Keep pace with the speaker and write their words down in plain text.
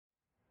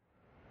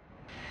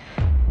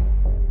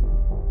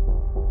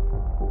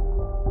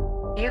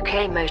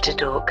UK Motor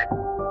Talk.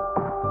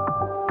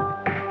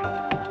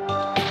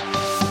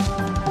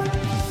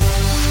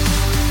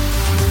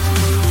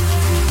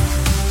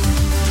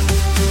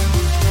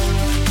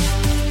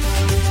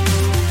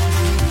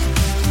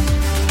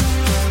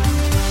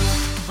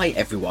 Hi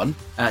everyone,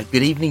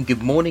 good evening,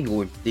 good morning,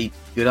 or indeed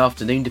good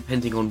afternoon,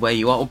 depending on where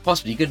you are, or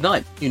possibly good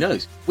night, who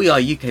knows. We are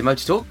UK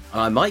Motor Talk,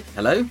 and I'm Mike,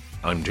 hello.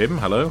 I'm Jim,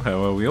 hello,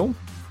 how are we all?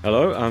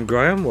 Hello, I'm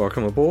Graham,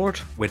 welcome aboard.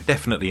 We're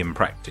definitely in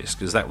practice,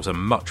 because that was a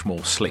much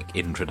more slick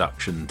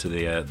introduction to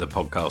the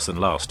podcast than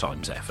last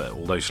time's effort,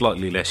 although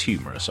slightly less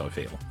humorous, I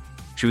feel.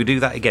 Should we do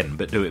that again,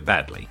 but do it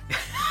badly?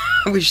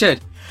 We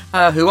should.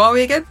 Who are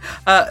we again?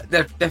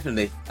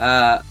 Definitely.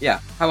 Yeah,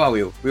 how are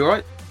we all? We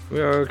alright?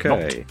 We're okay.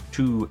 Not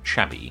too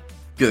shabby.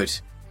 Good.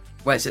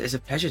 Well, it's a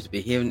pleasure to be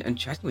here and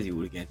chatting with you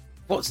all again.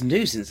 What's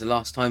new since the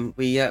last time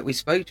we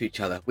spoke to each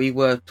other? We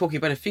were talking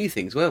about a few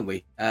things, weren't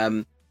we?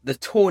 The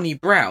tawny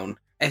brown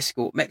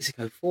Escort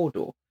Mexico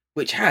 4-door,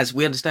 which has,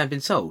 we understand,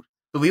 been sold.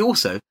 But we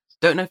also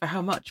don't know for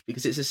how much,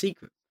 because it's a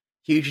secret.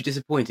 Hugely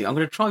disappointing. I'm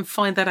going to try and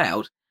find that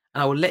out,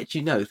 and I will let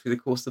you know through the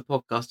course of the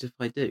podcast if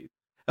I do.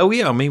 Oh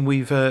yeah, I mean,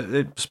 we've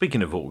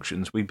speaking of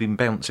auctions, we've been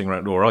bouncing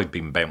around, or I've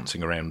been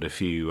bouncing around a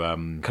few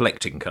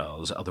collecting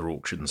cars. Other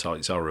auction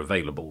sites are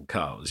available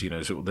cars, you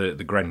know, sort of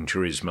the Gran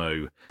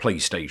Turismo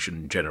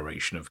PlayStation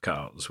generation of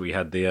cars. We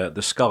had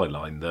the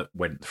Skyline that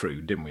went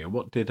through, didn't we?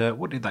 What did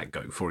that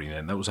go for in the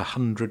end? That was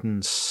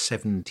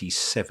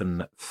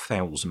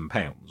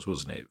 £177,000,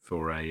 wasn't it,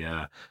 for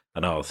an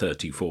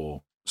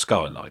R34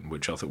 Skyline,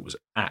 which I thought was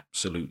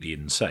absolutely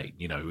insane.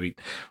 You know,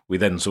 we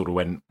then sort of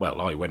went,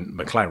 well, I went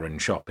McLaren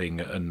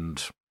shopping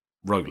and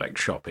Rolex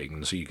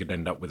shopping, so you could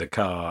end up with a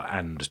car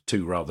and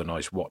two rather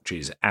nice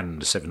watches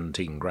and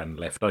 17 grand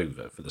left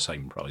over for the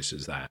same price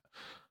as that.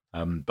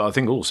 But I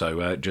think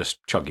also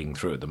just chugging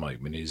through at the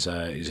moment is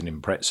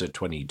an Impreza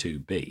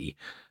 22B,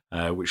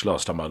 which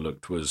last time I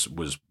looked was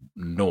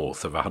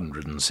north of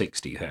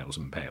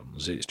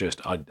 £160,000. It's just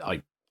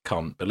I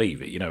can't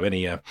believe it. You know,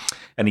 any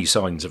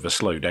signs of a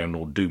slowdown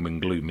or doom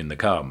and gloom in the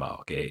car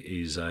market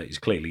is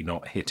clearly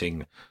not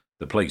hitting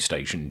the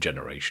PlayStation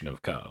generation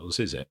of cars,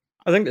 is it?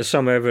 I think there's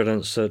some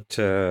evidence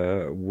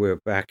that we're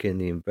back in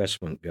the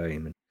investment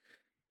game, and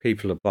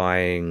people are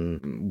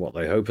buying what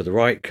they hope are the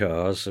right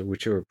cars,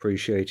 which are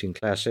appreciating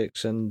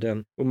classics, and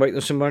will make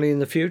them some money in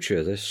the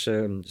future. This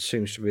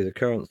seems to be the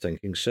current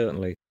thinking,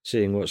 certainly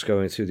seeing what's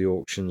going through the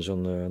auctions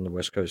on the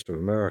west coast of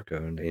America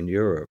and in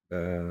Europe.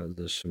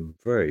 There's some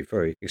very,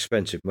 very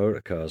expensive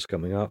motor cars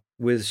coming up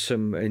with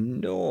some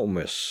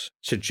enormous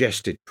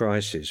suggested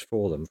prices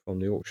for them from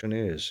the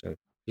auctioneers. So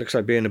looks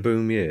like being a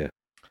boom year.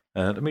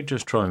 Let me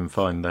just try and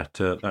find that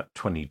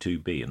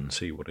 22B and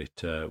see what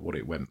it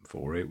went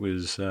for. It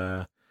was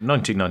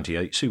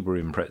 1998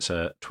 Subaru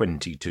Impreza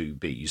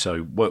 22B.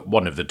 So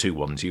one of the two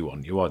ones you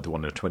want. You either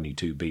want a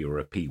 22B or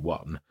a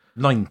P1.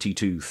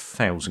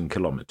 92,000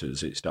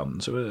 kilometres it's done,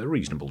 so a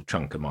reasonable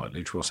chunk of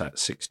mileage. What's that,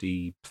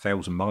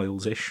 60,000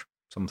 miles-ish?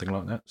 Something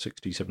like that,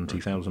 60,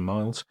 70,000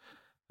 miles.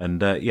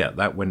 And yeah,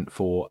 that went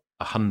for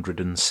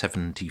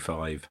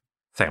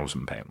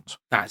 £175,000.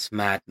 That's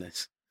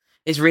madness.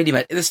 It's really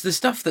mad. It's the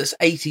stuff that's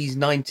 80s,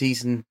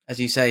 90s, and, as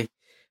you say,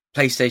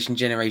 PlayStation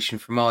generation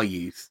from our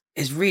youth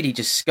is really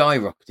just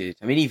skyrocketed.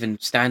 I mean, even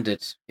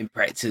standard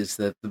Imprezas,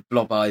 the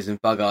blob eyes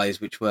and bug eyes,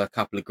 which were a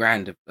couple of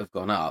grand, have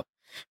gone up.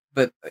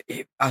 But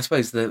I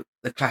suppose the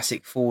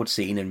classic Ford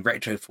scene and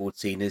retro Ford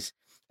scene is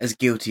as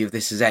guilty of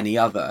this as any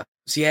other.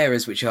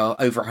 Sierras, which are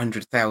over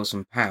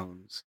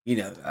 £100,000, you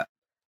know,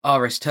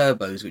 RS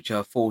Turbos, which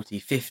are 40,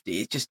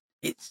 50.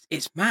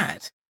 It's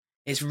mad.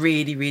 It's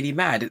really, really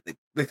mad.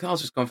 The cars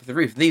just gone through the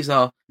roof. These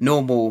are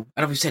normal,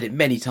 and I've said it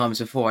many times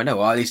before, I know,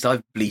 or at least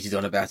I've bleated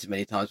on about it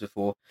many times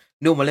before,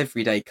 normal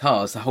everyday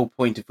cars, the whole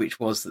point of which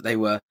was that they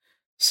were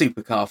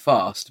supercar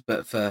fast,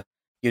 but for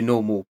your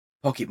normal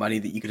pocket money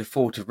that you could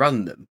afford to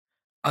run them,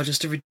 are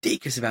just a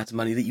ridiculous amount of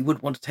money that you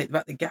wouldn't want to take them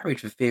out the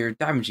garage for fear of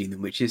damaging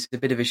them, which is a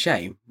bit of a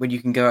shame, when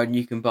you can go out and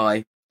you can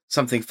buy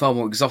something far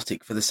more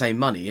exotic for the same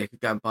money. You could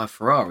go and buy a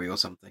Ferrari or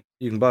something.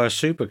 You can buy a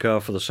supercar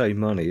for the same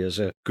money as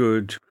a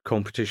good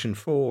competition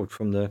Ford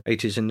from the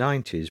 80s and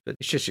 90s, but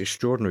it's just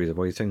extraordinary the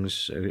way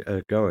things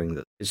are going.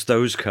 That it's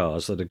those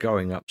cars that are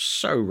going up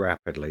so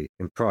rapidly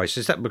in price.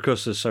 Is that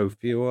because there's so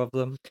few of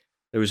them?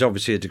 There is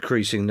obviously a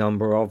decreasing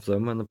number of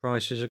them, and the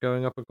prices are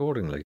going up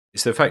accordingly.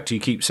 It's the fact you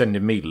keep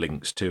sending me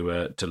links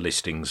to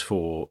listings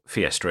for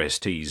Fiesta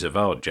STs of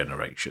our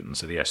generation,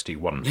 so the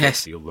ST150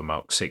 Yes. or the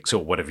Mark 6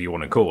 or whatever you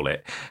want to call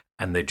it,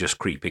 and they're just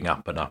creeping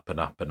up and up and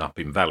up and up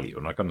in value.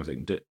 And I kind of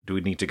think, do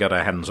we need to get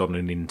our hands on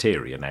an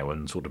interior now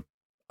and sort of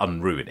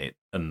unruin it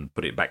and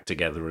put it back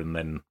together and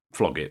then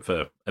flog it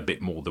for a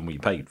bit more than we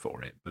paid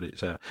for it. But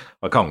it's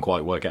I can't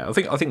quite work out.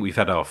 I think we've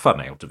had our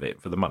fun out of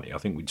it for the money. I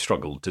think we'd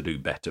struggled to do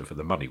better for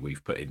the money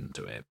we've put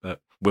into it.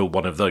 But will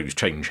one of those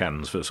change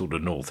hands for sort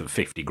of north of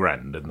 50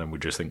 grand, and then we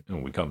just think, oh,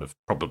 we kind of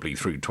probably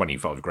threw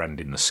 25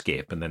 grand in the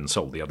skip and then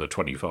sold the other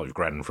 25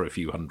 grand for a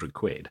few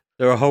 £100.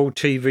 There are whole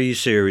TV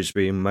series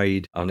being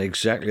made on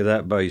exactly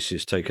that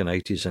basis. Take an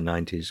 80s and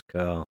 90s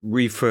car,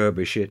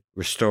 refurbish it,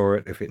 restore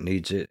it if it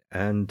needs it,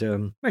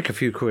 and make a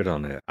few quid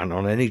on it. And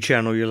on any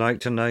channel you like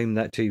to name,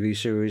 that TV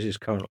series is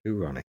currently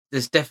running.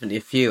 There's definitely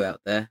a few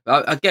out there.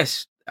 I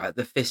guess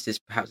the Fist is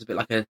perhaps a bit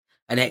like an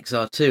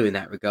XR2 in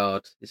that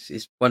regard.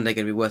 It's one day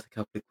going to be worth a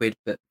couple of quid,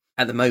 but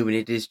at the moment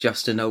it is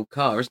just an old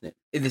car, isn't it?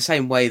 In the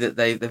same way that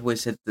they've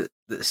always said that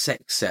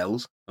sex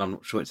sells. I'm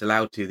not sure it's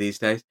allowed to these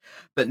days.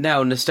 But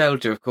now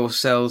nostalgia, of course,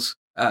 sells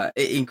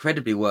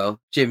incredibly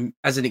well. Jim,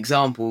 as an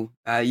example,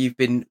 you've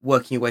been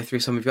working your way through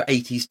some of your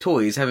 80s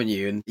toys, haven't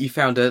you? And you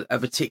found a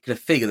particular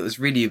figure that was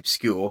really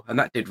obscure, and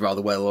that did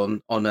rather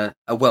well on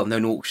a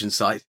well-known auction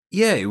site.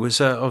 Yeah, it was.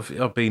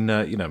 I've been,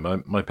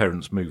 my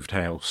parents moved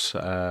house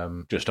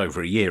just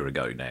over a year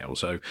ago now,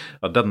 so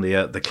I'd done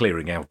the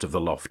clearing out of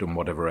the loft and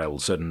whatever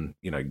else, and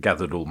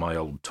gathered all my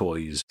old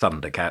toys,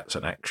 Thundercats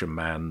and Action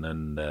Man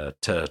and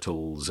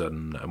Turtles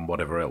and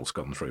whatever else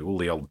gone through. All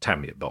the old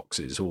Tamiya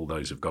boxes, all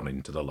those have gone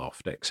into the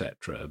loft,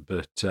 etc.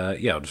 But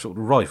I'd sort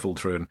of rifled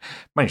through and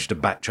managed to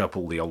batch up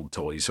all the old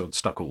toys, so I'd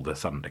stuck all the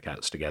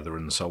Thundercats together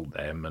and sold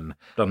them, and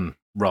done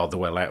rather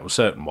well out of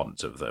certain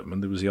ones of them,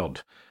 and there was the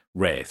odd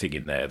rare thing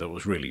in there that I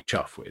was really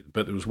chuffed with.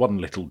 But there was one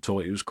little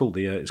toy. It was called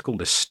it's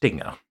called a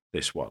Stinger.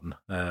 This one,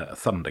 a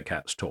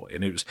Thundercats toy,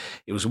 and it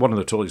was one of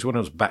the toys when I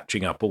was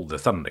batching up all the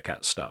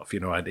Thundercats stuff.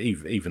 I'd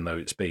even though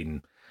it's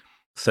been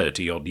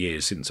 30 odd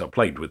years since I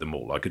played with them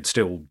all, I could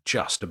still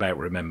just about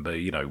remember,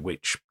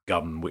 which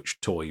gun, which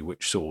toy,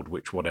 which sword,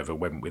 which whatever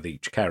went with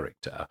each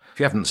character.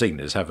 If you haven't seen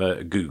this, have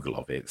a Google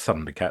of it,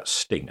 Thundercats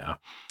Stinger,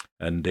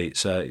 and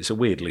it's a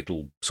weird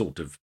little sort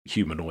of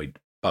humanoid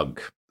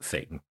bug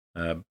thing.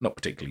 Not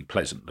particularly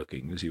pleasant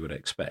looking, as you would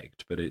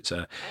expect, but it's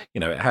it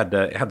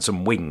had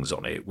some wings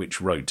on it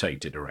which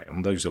rotated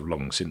around. Those have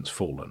long since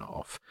fallen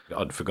off.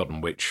 I'd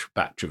forgotten which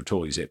batch of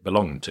toys it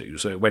belonged to,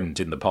 so it went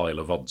in the pile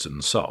of odds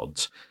and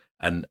sods,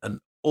 and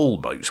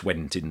almost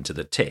went into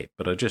the tip.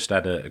 But I just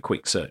had a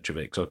quick search of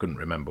it because I couldn't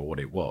remember what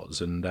it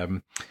was,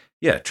 and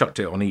chucked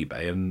it on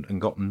eBay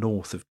and got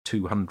north of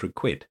 200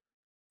 quid.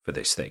 For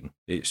this thing,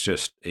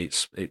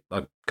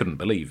 I couldn't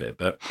believe it,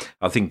 but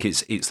I think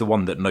it's the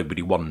one that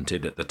nobody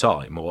wanted at the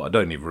time, or I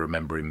don't even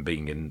remember him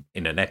being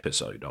in an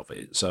episode of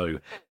it, so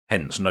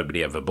hence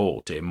nobody ever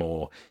bought him,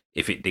 or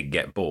if it did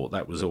get bought,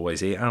 that was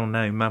always it. Oh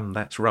no, Mum,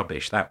 that's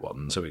rubbish, that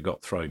one, so it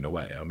got thrown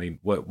away. I mean,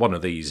 one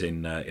of these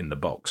in the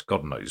box,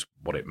 God knows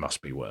what it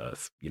must be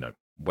worth,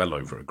 well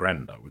over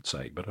 £1,000, I would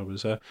say, but I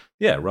was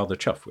rather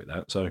chuffed with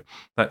that. So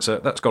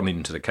that's gone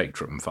into the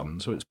Caterham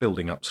fund, so it's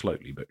building up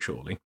slowly but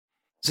surely.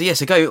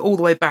 So go all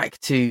the way back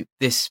to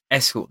this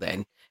Escort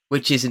then,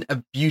 which is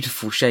a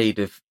beautiful shade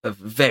of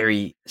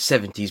very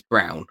 70s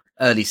brown,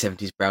 early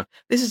 70s brown.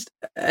 This is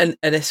an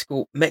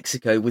Escort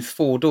Mexico with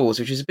 4 doors,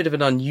 which is a bit of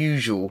an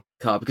unusual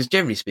car because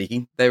generally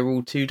speaking, they were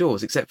all 2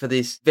 doors, except for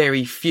this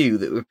very few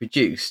that were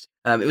produced.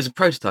 It was a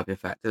prototype, in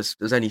fact. There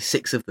was only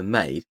 6 of them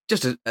made.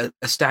 Just a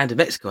standard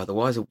Mexico,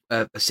 otherwise, a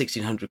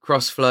 1600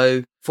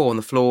 Crossflow, 4 on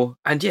the floor.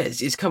 And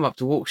it's come up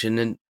to auction,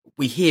 and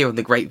we hear on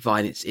the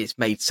grapevine it's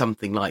made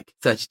something like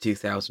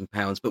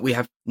 £32,000, but we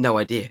have no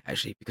idea,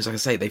 actually, because like I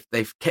say,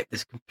 they've kept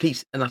this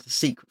complete and utter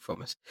secret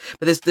from us.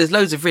 But there's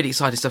loads of really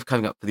exciting stuff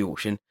coming up for the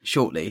auction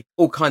shortly.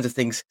 All kinds of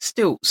things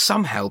still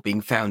somehow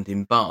being found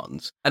in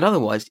barns, and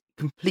otherwise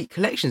complete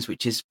collections,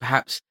 which is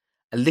perhaps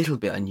a little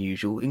bit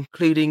unusual,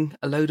 including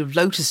a load of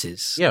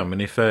Lotuses. Yeah, I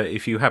mean,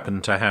 if you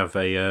happen to have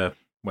a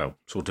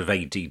sort of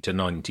 80 to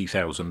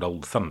 90,000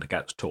 old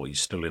Thundercats toys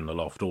still in the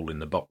loft, all in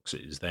the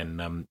boxes,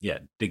 then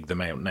dig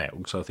them out now,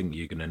 because I think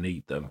you're going to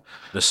need them.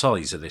 The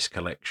size of this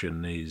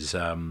collection is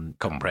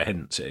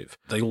comprehensive.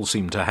 They all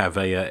seem to have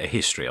a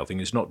history. I think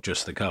it's not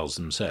just the cars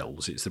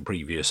themselves, it's the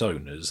previous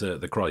owners.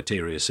 The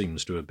criteria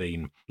seems to have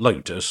been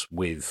Lotus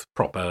with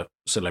proper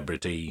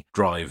celebrity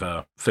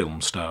driver,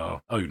 film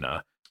star,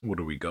 owner. What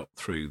have we got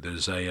through?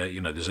 There's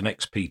there's an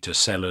ex-Peter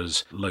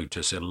Sellers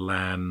Lotus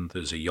Elan.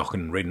 There's a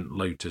Jochen Rindt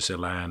Lotus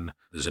Elan.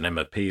 There's an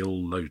Emma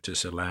Peel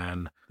Lotus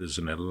Elan. There's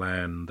an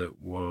Elan that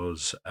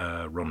was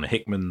Ron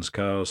Hickman's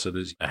car. So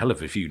there's a hell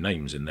of a few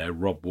names in there.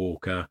 Rob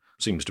Walker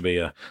seems to be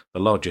the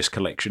largest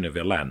collection of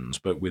Elans,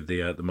 but with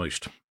the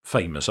most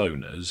famous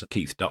owners.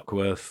 Keith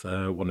Duckworth,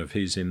 one of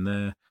his in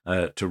there.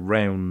 To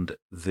round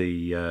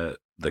the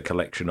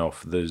collection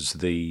off, there's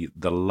the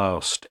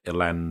last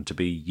Elan to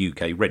be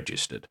UK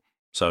registered.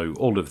 So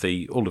all of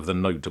the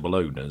notable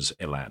owners,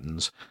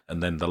 Elans,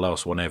 and then the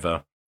last one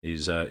ever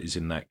is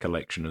in that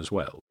collection as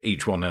well.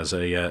 Each one has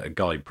a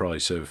guide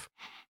price of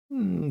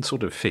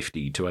Sort of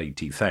 50 to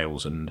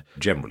 80,000,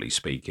 generally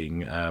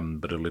speaking,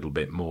 but a little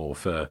bit more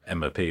for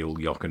Emma Peel,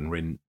 Jochen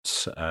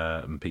Rindt,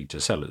 and Peter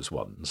Sellers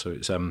one. So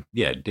it's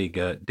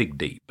dig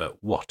deep,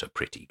 but what a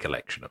pretty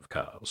collection of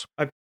cars.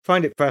 I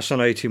find it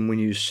fascinating when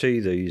you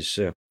see these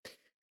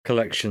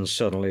collections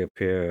suddenly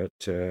appear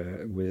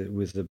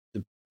with the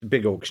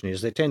big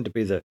auctioneers. They tend to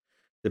be the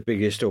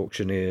biggest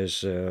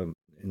auctioneers in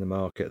the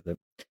market that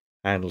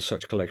handle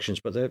such collections,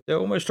 but they're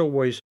almost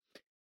always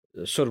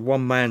sort of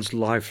one man's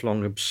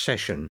lifelong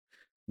obsession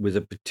with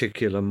a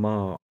particular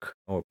mark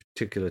or a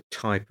particular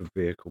type of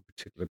vehicle,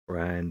 particular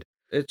brand.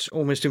 It's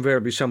almost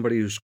invariably somebody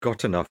who's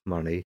got enough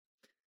money,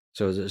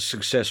 so as a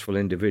successful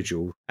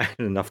individual and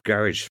enough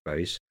garage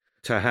space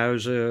to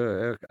house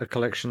a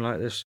collection like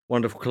this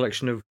wonderful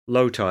collection of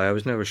Lotai. I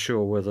was never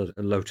sure whether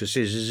a Lotus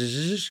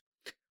is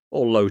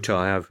or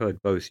Lotai. I've heard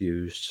both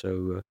used,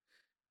 so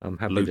I'm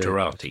happy.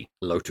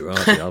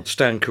 Loterati. I'll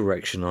stand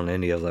correction on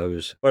any of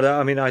those. But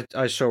I mean,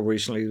 I saw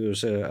recently there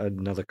was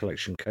another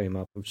collection came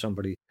up of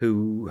somebody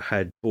who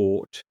had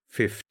bought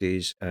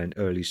 50s and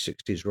early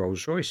 60s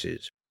Rolls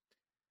Royces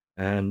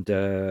and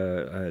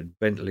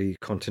Bentley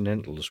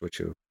Continentals, which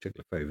are a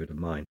particular favourite of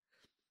mine.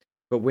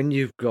 But when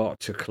you've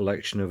got a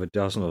collection of a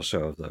dozen or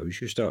so of those,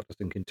 you start to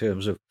think in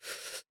terms of,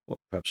 well,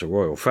 perhaps a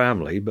royal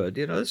family, but,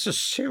 it's a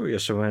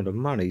serious amount of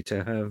money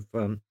to have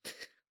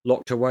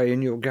locked away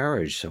in your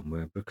garage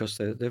somewhere, because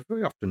they're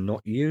very often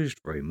not used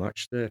very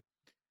much. They're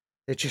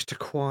just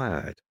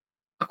acquired.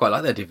 I quite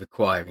like the idea of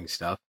acquiring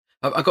stuff.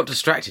 I got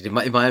distracted in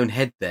my own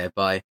head there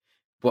by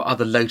what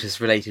other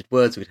Lotus-related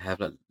words we'd have,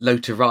 like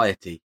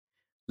Loteriety,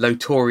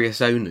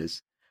 Lotorious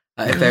owners.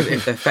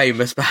 If they're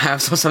famous,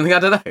 perhaps, or something. I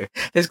don't know.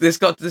 There's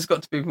got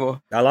to be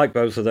more. I like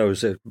both of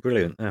those. They're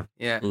brilliant.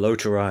 Yeah.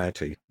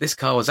 Loteriety. This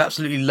car was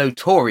absolutely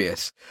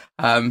lotorious.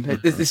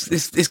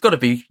 It's got to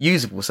be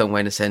usable somewhere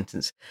in a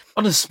sentence.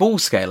 On a small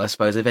scale, I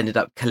suppose I've ended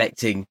up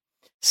collecting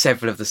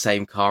several of the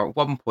same car. At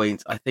one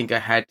point, I think I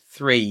had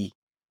 3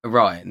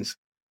 Orions,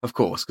 of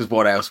course, because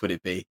what else would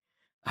it be?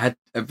 I had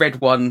a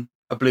red one,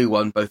 a blue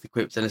one, both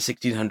equipped, and a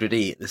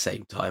 1600E at the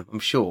same time, I'm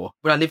sure.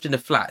 When I lived in a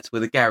flat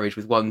with a garage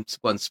with one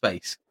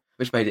space,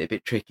 which made it a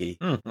bit tricky.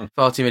 Mm-hmm.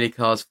 Far too many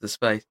cars for the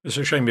space. It's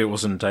a shame it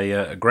wasn't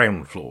a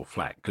ground floor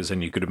flat, because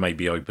then you could have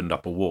maybe opened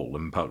up a wall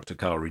and parked a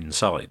car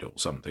inside or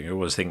something. I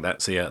always think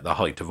that's the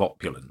height of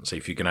opulence.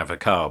 If you can have a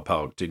car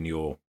parked in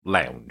your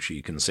lounge,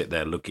 you can sit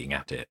there looking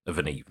at it of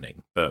an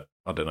evening. But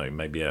I don't know,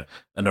 maybe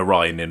an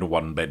Orion in a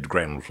one-bed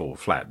ground floor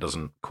flat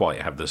doesn't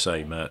quite have the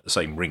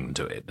same ring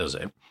to it, does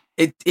it?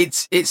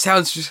 It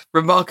sounds just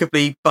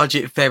remarkably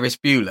budget Ferris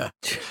Bueller.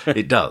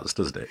 It does,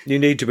 doesn't it? You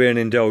need to be an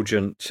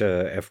indulgent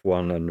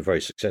F1 and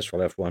very successful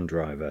F1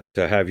 driver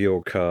to have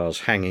your cars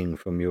hanging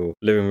from your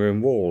living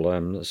room wall.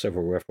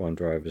 Several F1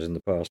 drivers in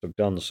the past have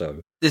done so.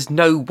 There's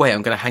no way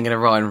I'm going to hang an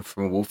Orion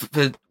from a wall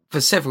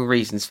for several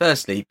reasons.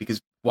 Firstly,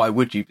 because why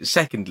would you? But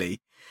secondly,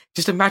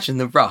 just imagine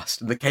the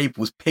rust and the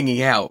cables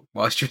pinging out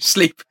whilst you're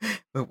asleep.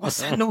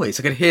 What's that noise?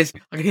 I can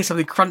hear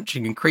something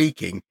crunching and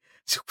creaking.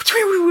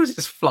 It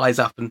just flies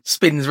up and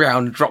spins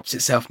round and drops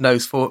itself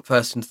nose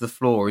first into the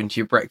floor into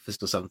your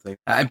breakfast or something.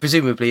 And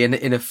presumably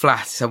in a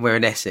flat somewhere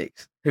in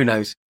Essex. Who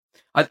knows?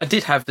 I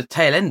did have the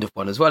tail end of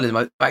one as well in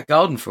my back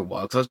garden for a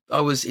while, because I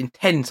was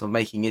intent on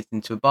making it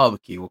into a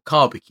barbecue, or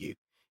carbecue,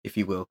 if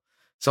you will.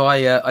 So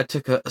I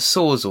took a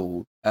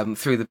Sawzall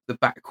through the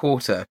back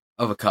quarter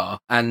of a car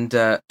and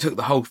took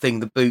the whole thing,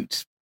 the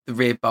boot, the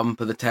rear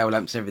bumper, the tail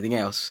lamps and everything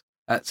else.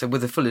 So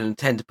with a full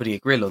intent of putting a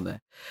grill on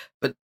there.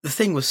 But the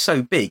thing was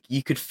so big,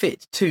 you could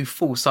fit 2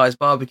 full-size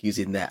barbecues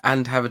in there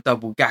and have a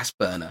double gas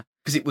burner,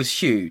 because it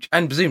was huge.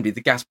 And presumably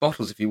the gas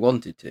bottles if you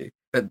wanted to.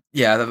 But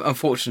yeah,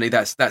 unfortunately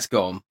that's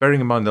gone.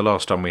 Bearing in mind the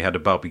last time we had a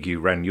barbecue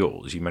ran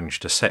yours, you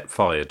managed to set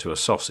fire to a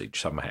sausage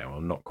somehow.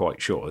 I'm not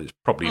quite sure. It's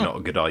probably not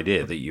a good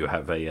idea that you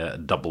have a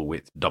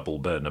double-width,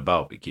 double-burner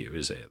barbecue,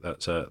 is it?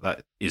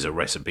 That is a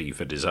recipe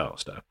for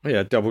disaster.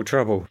 Yeah, double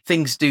trouble.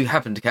 Things do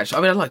happen to catch.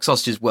 I mean, I like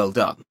sausages well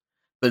done,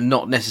 but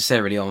not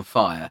necessarily on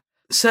fire.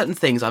 Certain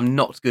things I'm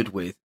not good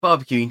with.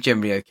 Barbecuing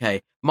generally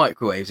okay.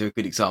 Microwaves are a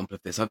good example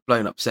of this. I've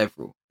blown up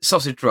several.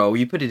 Sausage roll,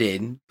 you put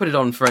it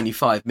on for only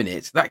 5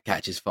 minutes. That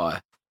catches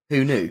fire.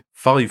 Who knew?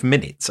 5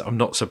 minutes? I'm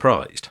not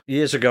surprised.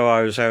 Years ago,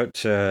 I was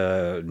out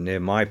near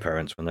my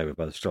parents when they were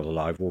both still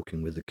alive,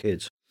 walking with the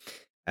kids.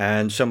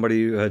 And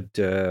somebody who had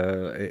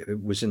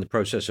was in the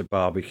process of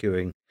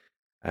barbecuing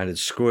and had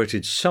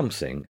squirted some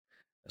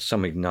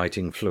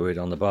igniting fluid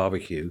on the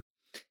barbecue.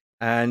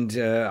 And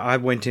I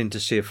went in to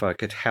see if I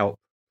could help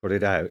put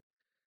it out.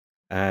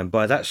 And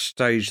by that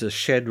stage, the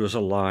shed was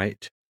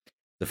alight,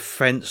 the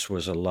fence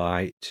was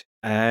alight,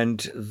 and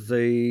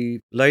the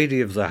lady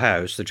of the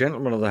house, the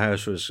gentleman of the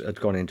house had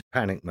gone into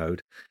panic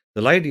mode.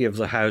 The lady of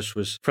the house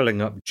was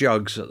filling up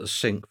jugs at the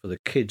sink for the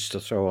kids to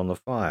throw on the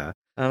fire.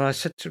 And I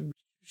said to him,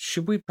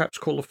 should we perhaps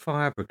call the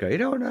fire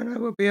brigade? Oh, no,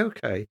 we'll be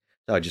okay.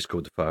 So I just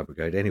called the fire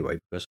brigade anyway,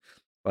 because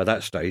by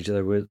that stage,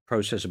 they were in the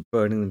process of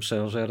burning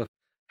themselves out of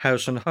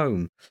house and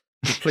home.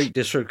 Complete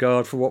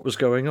disregard for what was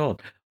going on.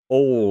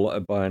 all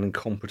by an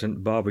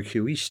incompetent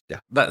barbecuista.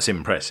 That's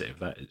impressive,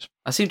 that is.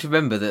 I seem to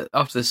remember that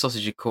after the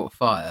sausage had caught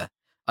fire,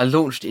 I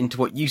launched it into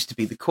what used to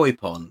be the koi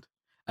pond,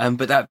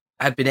 but that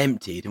had been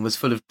emptied and was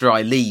full of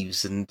dry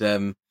leaves and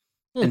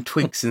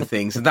twigs and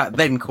things, and that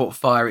then caught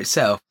fire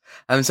itself.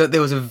 And so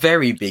there was a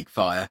very big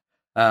fire,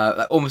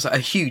 almost like a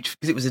huge,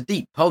 because it was a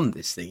deep pond,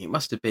 this thing. It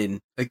must have been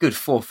a good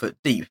 4 foot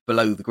deep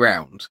below the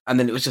ground. And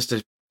then it was just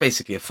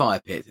basically a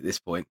fire pit at this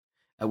point,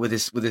 with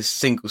this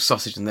single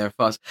sausage in there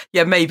fast.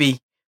 Yeah, maybe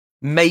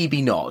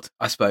not,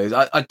 I suppose.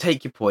 I'd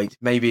take your point.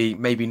 Maybe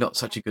not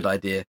such a good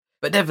idea.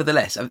 But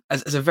nevertheless,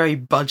 as a very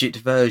budget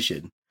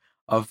version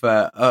of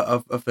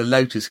the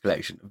Lotus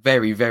collection,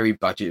 very, very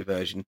budget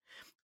version.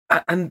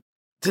 And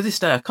to this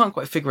day, I can't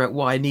quite figure out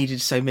why I needed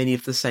so many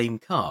of the same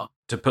car.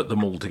 To put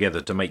them all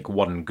together to make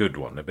one good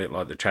one, a bit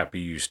like the chap who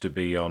used to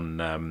be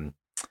on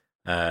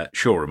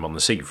Shoreham on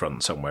the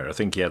seafront somewhere. I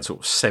think he had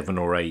sort of 7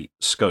 or 8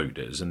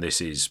 Skodas, and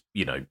this is,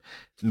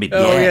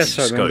 mid-years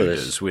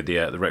Skodas with the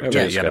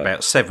reputation. He had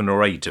about 7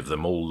 or 8 of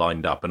them all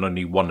lined up, and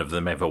only one of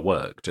them ever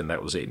worked, and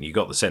that was it. And you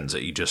got the sense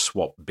that he just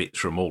swapped bits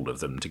from all of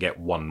them to get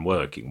one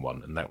working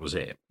one, and that was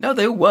it. No,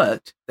 they all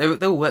worked. They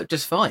all worked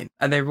just fine,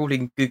 and they were all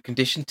in good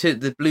condition.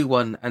 The blue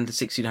one and the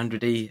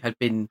 1600E had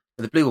been.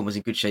 The blue one was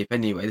in good shape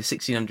anyway. The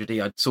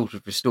 1600E I'd sort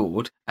of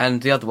restored,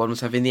 and the other one was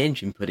having the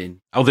engine put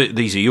in. Oh,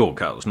 these are your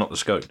cars, not the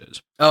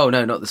Skodas. Oh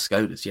no, not the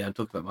Skodas. Yeah, I'm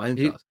talking about my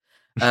own cars.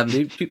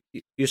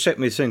 You set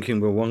me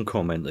thinking with one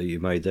comment that you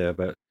made there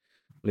about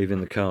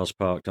leaving the cars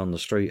parked on the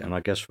street, and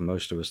I guess for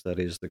most of us that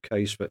is the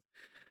case. But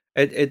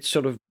it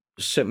sort of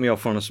set me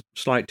off on a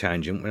slight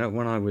tangent.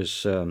 When I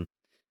was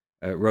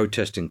road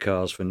testing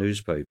cars for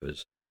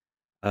newspapers,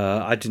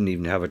 I didn't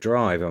even have a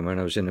drive. I mean,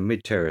 I was in a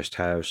mid-terraced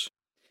house,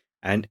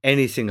 and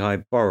anything I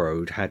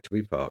borrowed had to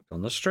be parked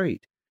on the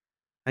street.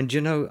 And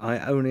I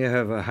only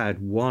ever had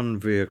one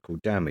vehicle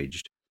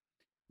damaged,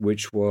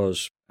 which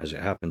was, as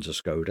it happens, a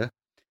Skoda,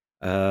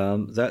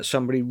 that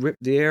somebody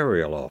ripped the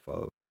aerial off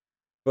of.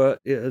 But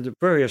at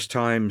various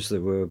times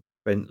there were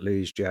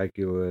Bentleys,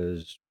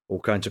 Jaguars, all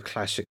kinds of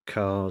classic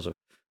cars, a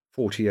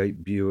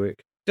 48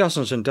 Buick,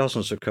 dozens and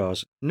dozens of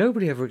cars.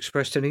 Nobody ever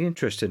expressed any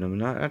interest in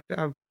them. And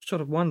I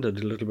sort of wondered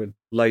a little bit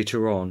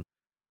later on,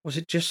 was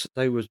it just that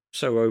they were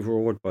so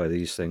overawed by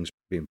these things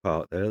being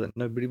parked there that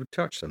nobody would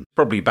touch them?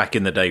 Probably back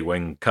in the day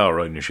when car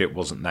ownership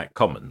wasn't that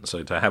common,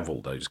 so to have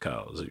all those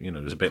cars, it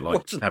was a bit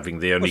like having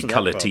the only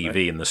colour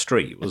TV in the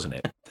street, wasn't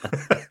it?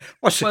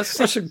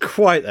 wasn't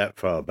quite that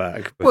far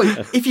back. But...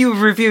 Well, if you were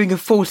reviewing a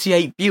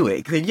 48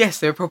 Buick, then yes,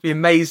 they were probably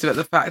amazed about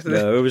the fact that...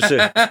 No,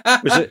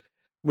 it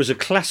was a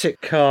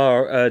classic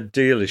car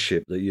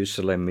dealership that used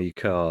to lend me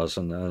cars.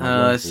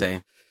 I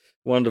see.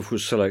 Wonderful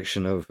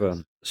selection of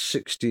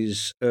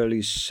 60s,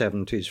 early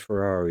 70s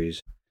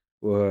Ferraris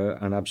were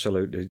an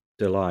absolute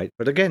delight.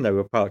 But again, they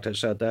were parked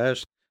outside the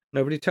house.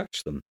 Nobody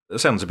touched them. That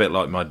sounds a bit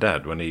like my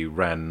dad when he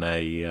ran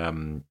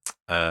a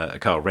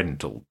car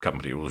rental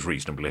company. It was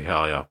reasonably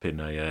high up in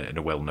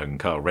a well-known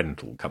car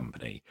rental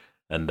company.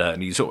 And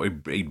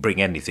he'd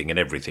bring anything and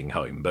everything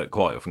home, but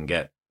quite often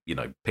get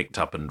picked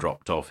up and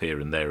dropped off here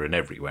and there and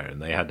everywhere. And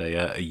they had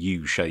a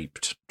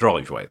U-shaped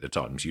driveway at the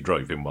time, so you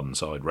drove in one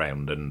side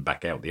round and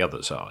back out the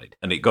other side.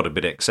 And it got a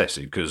bit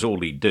excessive because all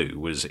he'd do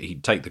was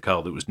he'd take the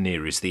car that was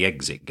nearest the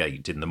exit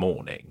gate in the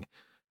morning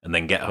and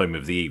then get home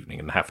of the evening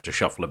and have to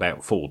shuffle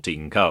about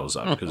 14 cars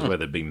up because where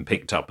they'd been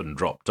picked up and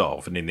dropped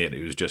off. And in the end,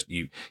 it was just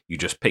you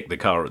just picked the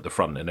car at the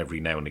front and every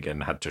now and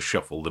again had to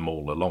shuffle them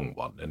all along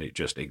one. And it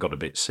got a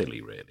bit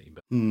silly, really.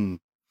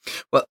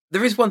 Well,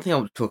 there is one thing I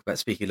want to talk about,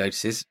 speaking of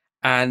Lotuses,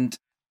 and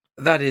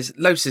that is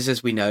Lotuses,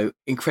 as we know,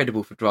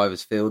 incredible for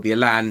drivers feel. The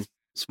Elan,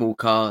 small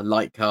car,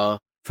 light car.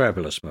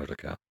 Fabulous motor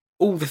car.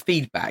 All the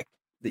feedback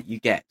that you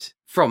get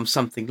from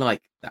something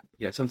like that,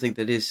 something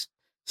that is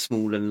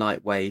small and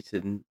lightweight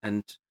and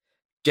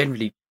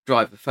generally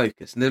driver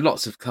focused. And there are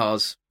lots of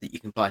cars that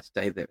you can buy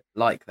today that are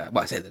like that.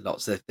 Well, I say there are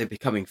lots, they're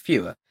becoming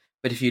fewer.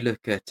 But if you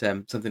look at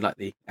something like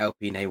the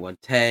Alpine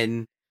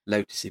A110,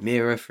 Lotus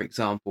Emira, for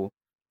example,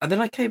 and then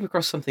I came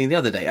across something the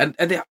other day, and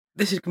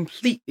this has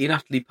completely and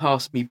utterly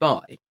passed me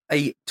by.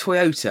 A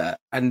Toyota,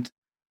 and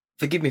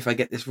forgive me if I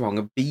get this wrong,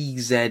 a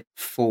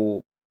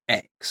BZ4X,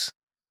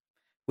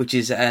 which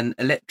is an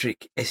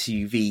electric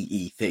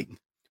SUV-y thing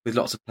with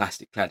lots of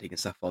plastic cladding and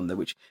stuff on there,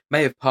 which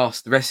may have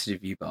passed the rest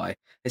of you by.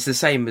 It's the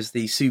same as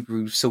the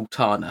Subaru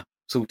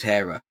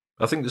Solterra.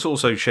 I think this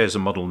also shares a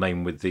model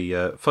name with the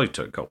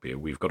photocopier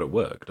we've got at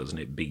work, doesn't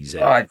it?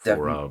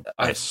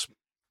 BZ4SQ.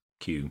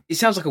 It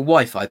sounds like a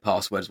Wi-Fi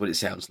password is what it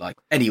sounds like.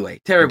 Anyway,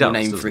 terrible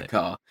name for a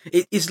car.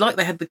 It's like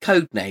they had the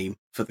code name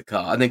for the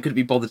car and then couldn't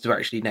be bothered to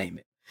actually name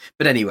it.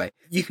 But anyway,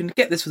 you can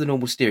get this with a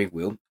normal steering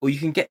wheel, or you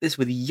can get this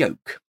with a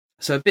yoke.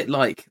 So a bit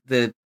like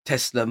the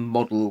Tesla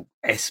Model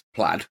S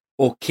Plaid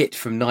or Kit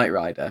from Knight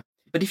Rider.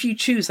 But if you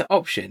choose that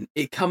option,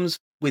 it comes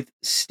with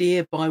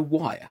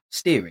steer-by-wire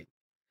steering.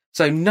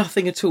 So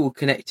nothing at all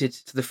connected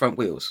to the front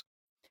wheels.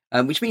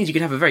 which means you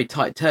can have a very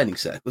tight turning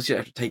circle, so you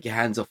don't have to take your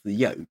hands off the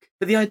yoke.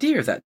 But the idea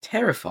of that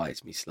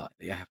terrifies me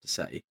slightly, I have to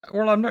say.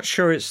 Well, I'm not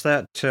sure it's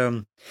that.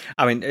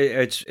 I mean,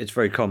 it's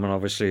very common,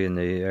 obviously, in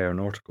the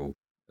aeronautical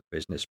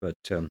business, but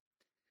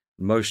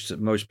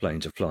most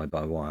planes are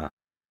fly-by-wire.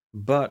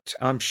 But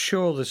I'm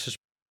sure this has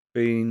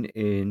been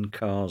in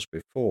cars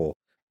before.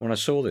 When I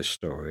saw this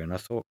story, and I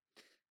thought,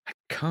 I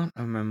can't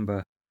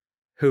remember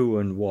who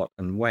and what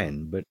and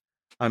when, but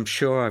I'm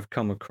sure I've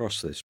come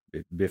across this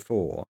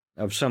before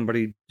of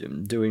somebody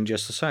doing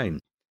just the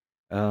same.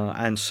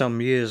 And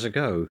some years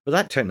ago. But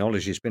that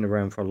technology has been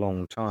around for a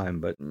long time,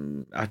 but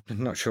I'm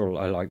not sure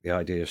I like the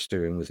idea of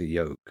steering with a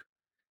yoke.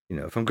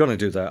 If I'm going to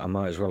do that, I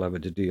might as well have a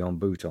De Dion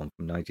Bouton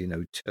from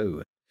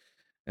 1902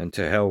 and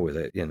to hell with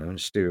it,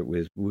 and steer it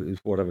with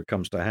whatever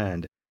comes to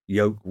hand,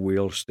 yoke,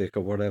 wheel, stick,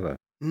 or whatever.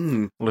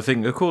 Mm. Well, I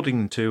think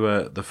according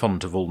to the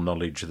font of all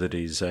knowledge that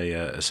is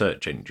a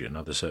search engine,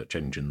 other search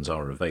engines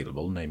are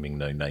available, naming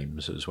no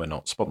names as we're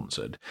not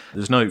sponsored.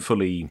 There's no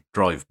fully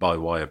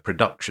drive-by-wire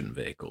production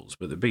vehicles,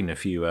 but there've been a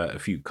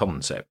few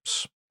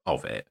concepts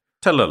of it.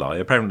 Tell a lie,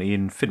 apparently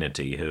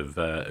Infinity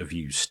have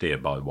used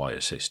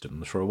steer-by-wire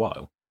systems for a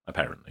while,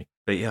 apparently.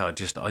 But yeah,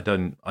 I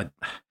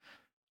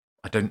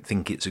don't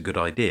think it's a good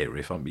idea.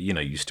 If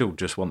you still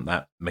just want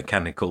that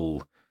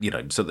mechanical,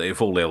 so that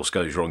if all else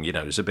goes wrong,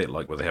 it's a bit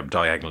like where they have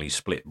diagonally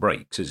split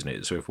brakes, isn't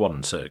it? So if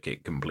one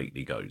circuit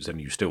completely goes, then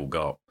you've still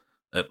got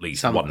at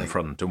least one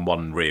front and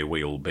one rear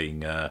wheel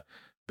being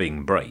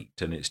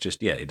braked, and it's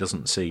just it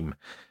doesn't seem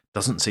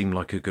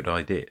like a good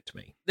idea to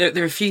me. There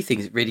are a few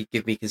things that really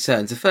give me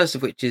concerns. The first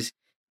of which is,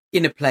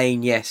 in a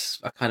plane,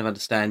 yes, I kind of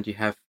understand you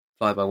have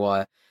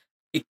fly-by-wire.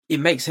 It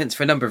makes sense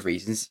for a number of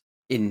reasons.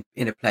 In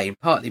a plane,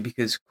 partly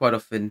because quite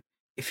often,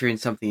 if you're in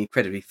something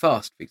incredibly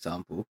fast, for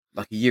example,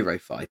 like a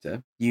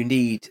Eurofighter, you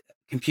need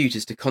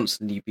computers to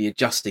constantly be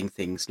adjusting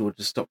things in order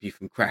to stop you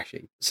from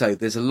crashing. So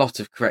there's a lot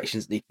of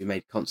corrections that need to be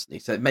made constantly.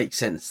 So it makes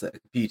sense that a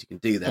computer can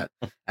do that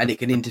and it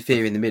can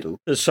interfere in the middle.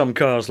 There's some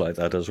cars like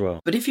that as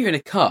well. But if you're in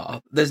a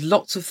car, there's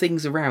lots of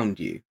things around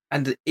you,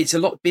 and it's a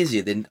lot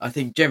busier than, I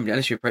think, generally,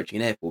 unless you're approaching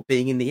an airport,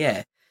 being in the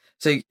air.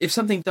 So if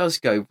something does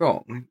go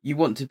wrong, you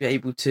want to be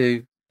able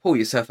to pull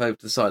yourself over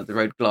to the side of the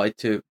road, glide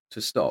to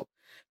stop.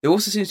 There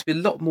also seems to be a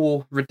lot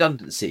more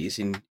redundancies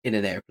in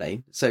an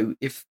airplane. So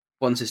if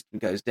one system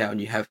goes down,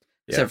 you have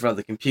several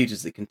other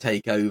computers that can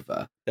take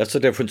over. That's the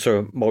difference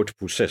of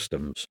multiple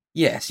systems.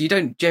 Yes, you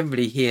don't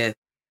generally hear,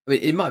 I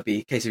mean, it might be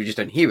a case of you just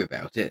don't hear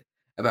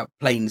about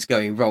planes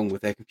going wrong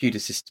with their computer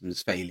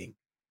systems failing,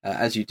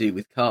 as you do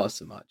with cars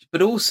so much.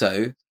 But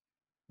also,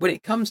 when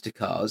it comes to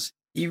cars,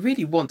 you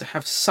really want to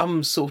have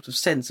some sort of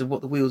sense of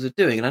what the wheels are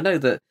doing. And I know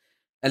that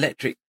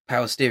electric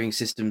power steering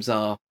systems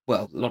are,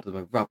 well, a lot of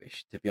them are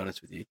rubbish, to be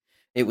honest with you.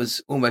 It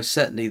was almost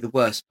certainly the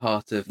worst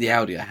part of the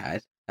Audi I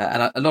had.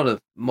 And a lot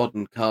of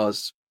modern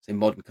cars,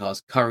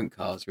 current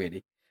cars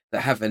really,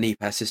 that have an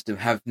EPAS system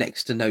have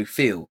next to no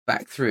feel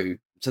back through.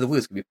 So the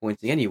wheels can be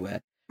pointing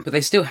anywhere. But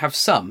they still have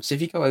some. So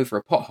if you go over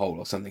a pothole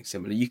or something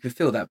similar, you can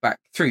feel that back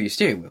through your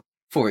steering wheel,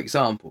 for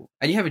example.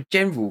 And you have a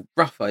general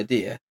rough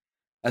idea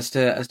as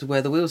to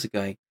where the wheels are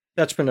going.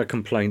 That's been a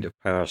complaint of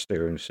power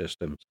steering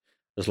systems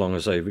as long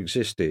as they've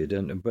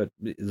existed. But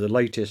the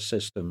latest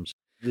systems,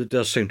 there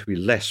does seem to be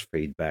less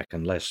feedback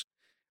and less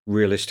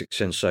realistic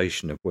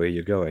sensation of where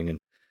you're going. And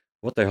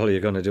what the hell are you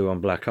going to do on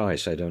black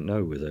ice? I don't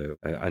know, with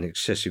an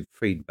excessive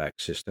feedback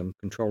system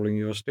controlling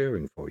your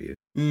steering for you.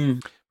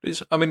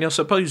 I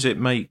suppose it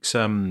makes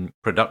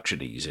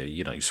production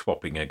easier,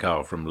 swapping a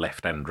car from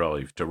left-hand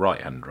drive to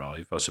right-hand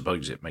drive. I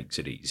suppose it makes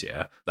it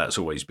easier. That's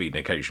always been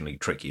occasionally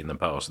tricky in the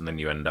past, and then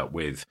you end up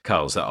with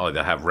cars that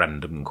either have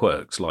random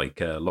quirks,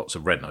 like lots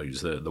of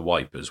Renaults, the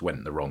wipers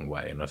went the wrong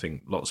way, and I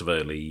think lots of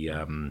early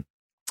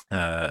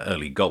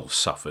Golfs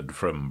suffered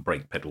from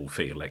brake pedal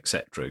feel,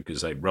 etc.,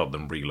 because they, rather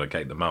than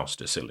relocate the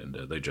master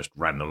cylinder, they just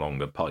ran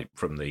along a pipe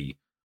from the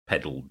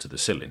pedal to the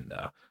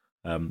cylinder.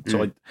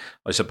 So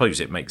I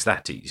suppose it makes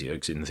that easier,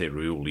 because in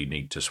theory all you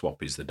need to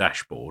swap is the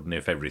dashboard, and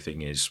if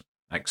everything is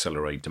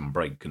accelerate and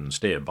brake and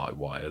steer by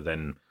wire,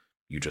 then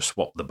you just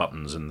swap the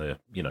buttons and the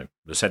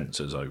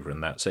sensors over,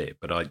 and that's it.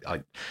 But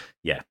I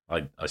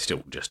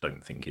still just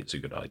don't think it's a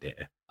good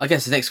idea. I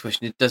guess the next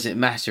question is, does it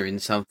matter in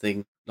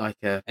something like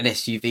an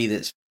SUV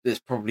that's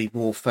probably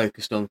more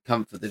focused on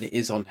comfort than it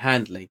is on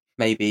handling?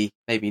 Maybe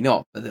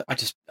not. But I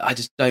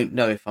just don't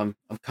know if I'm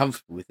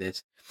comfortable with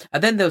this.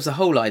 And then there was the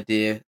whole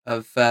idea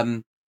of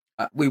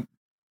we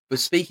were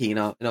speaking in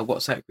our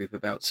WhatsApp group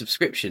about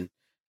subscription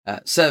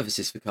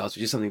services for cars,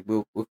 which is something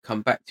we'll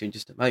come back to in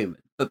just a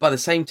moment. But by the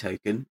same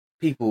token,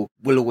 people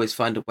will always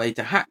find a way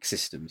to hack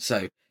systems.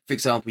 So, for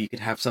example, you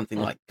could have something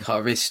like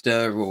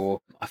Carista,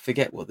 or I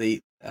forget what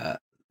the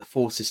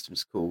 4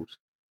 system's called,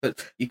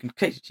 but you can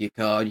connect it to your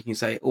car and you can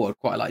say, I'd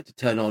quite like to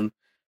turn on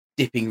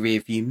dipping rear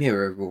view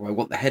mirror, or I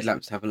want the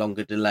headlamps to have a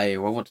longer delay,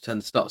 or I want to turn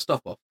the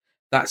start-stop off.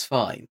 That's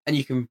fine. And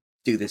you can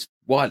do this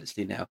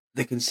wirelessly now.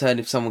 The concern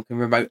if someone can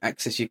remote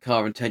access your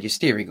car and turn your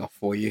steering off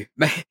for you,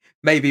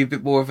 maybe a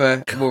bit more of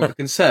a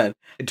concern.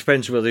 It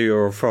depends whether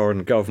you're a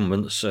foreign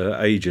government's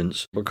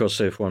agents, because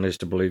if one is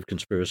to believe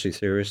conspiracy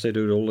theorists, they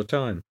do it all the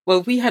time.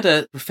 Well, we had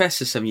a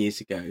professor some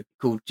years ago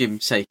called Jim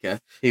Saker,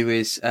 who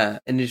is an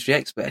industry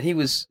expert, and he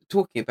was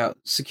talking about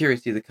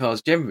security of the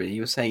cars generally.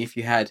 He was saying if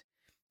you had,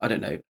 I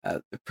don't know,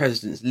 the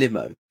president's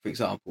limo, for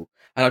example,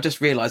 and I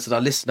just realised that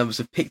our listener numbers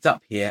have picked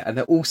up here, and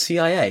they're all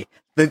CIA.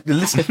 The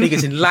listener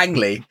figures in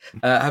Langley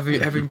have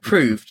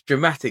improved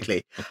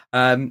dramatically.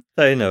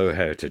 They know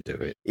how to do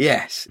it.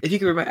 Yes. If you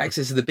can remote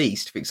access to the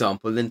Beast, for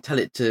example, and then tell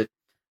it to,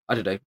 I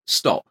don't know,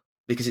 stop,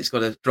 because it's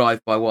got a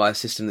drive-by-wire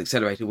system, the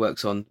accelerator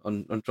works on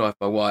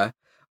drive-by-wire,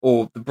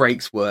 or the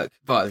brakes work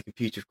via the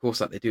computer, of course,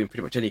 like they do in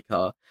pretty much any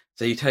car.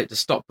 So you tell it to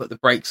stop, put the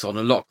brakes on,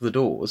 and lock the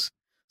doors,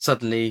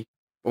 suddenly,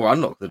 or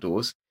unlock the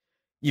doors,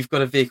 you've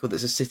got a vehicle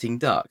that's a sitting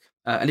duck.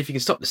 And if you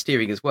can stop the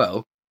steering as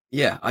well,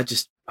 yeah, I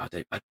just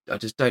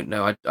don't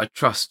know. I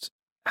trust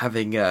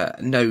having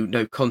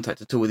no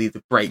contact at all with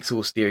either brakes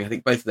or steering. I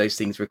think both of those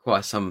things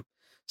require some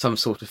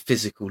sort of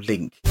physical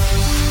link.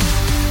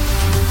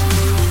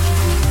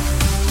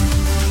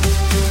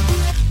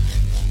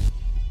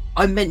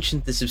 I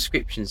mentioned the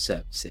subscription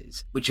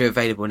services, which are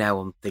available now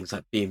on things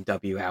like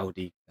BMW,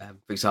 Audi,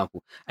 for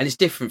example. And it's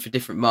different for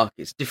different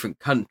markets, different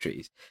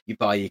countries. You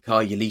buy your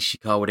car, you lease your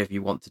car, whatever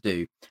you want to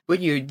do.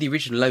 When you're the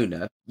original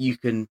owner, you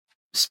can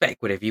spec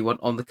whatever you want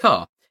on the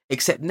car.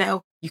 Except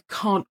now you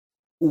can't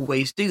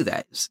always do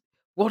that.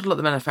 What a lot of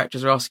the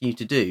manufacturers are asking you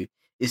to do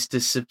is to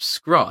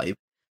subscribe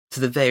to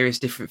the various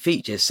different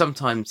features.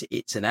 Sometimes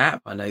it's an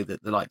app. I know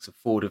that the likes of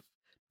Ford have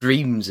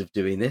dreams of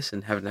doing this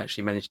and haven't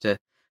actually managed to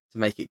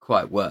make it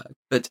quite work.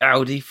 But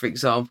Audi, for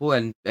example,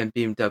 and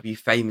BMW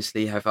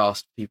famously have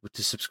asked people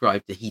to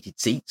subscribe to heated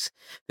seats.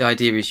 The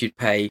idea is you'd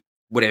pay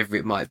whatever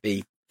it might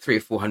be,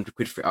 300 or 400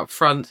 quid for it up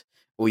front,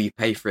 or you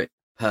pay for it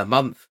per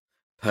month,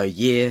 per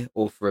year,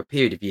 or for a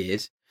period of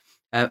years.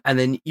 And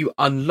then you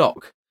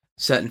unlock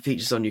certain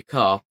features on your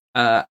car.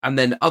 And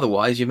then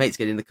otherwise, your mates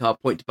get in the car,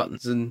 point to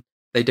buttons, and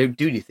they don't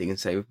do anything and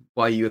say,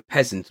 why are you a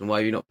peasant and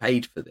why are you not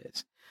paid for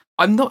this?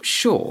 I'm not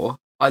sure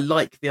I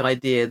like the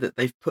idea that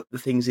they've put the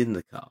things in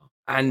the car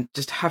and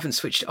just haven't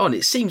switched it on.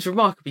 It seems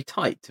remarkably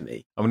tight to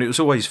me. I mean, it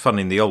was always fun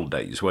in the old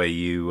days where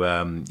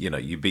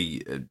you'd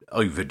be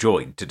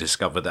overjoyed to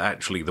discover that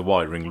actually the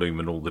wiring loom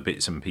and all the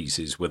bits and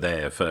pieces were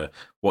there for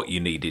what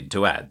you needed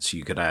to add. So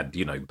you could add,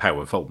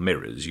 power-fold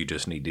mirrors. You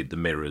just needed the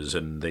mirrors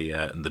and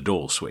the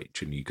door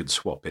switch, and you could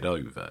swap it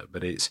over.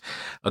 But it's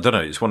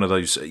one of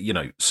those,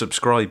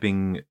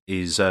 subscribing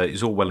is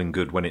all well and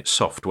good when it's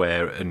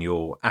software and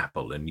you're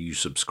Apple and you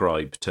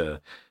subscribe to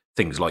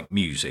things like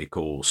music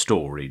or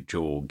storage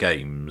or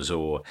games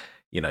or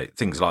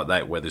things like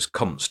that, where there's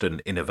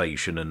constant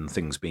innovation and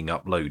things being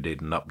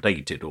uploaded and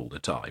updated all the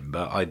time.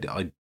 But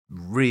I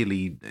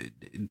really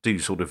do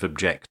sort of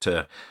object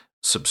to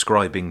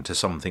subscribing to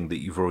something that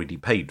you've already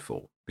paid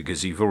for,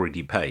 because you've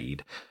already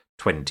paid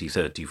 20,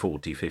 30,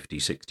 40, 50,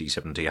 60,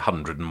 70,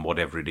 100 and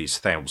whatever it is,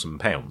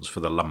 £1,000 for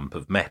the lump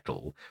of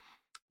metal.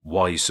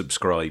 Why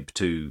subscribe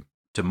to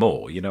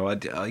more?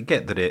 I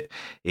get that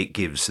it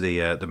gives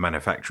the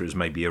manufacturers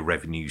maybe a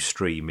revenue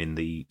stream in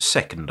the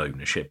second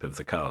ownership of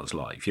the car's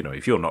life.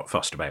 If you're not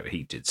fussed about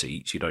heated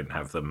seats, you don't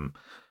have them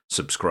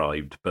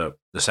subscribed, but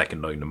the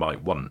second owner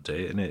might want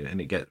it, and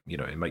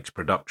it makes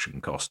production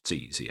costs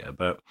easier.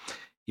 But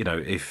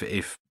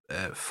if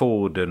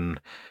Ford and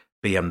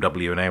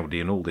BMW and Audi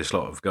and all this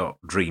lot have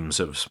got dreams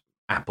of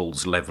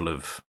Apple's level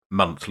of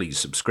monthly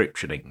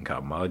subscription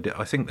income,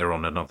 I think they're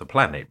on another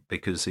planet,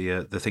 because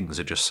the things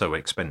are just so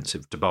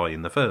expensive to buy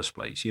in the first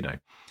place.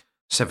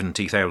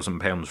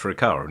 £70,000 for a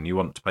car, and you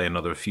want to pay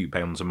another few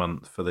pounds a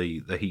month for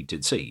the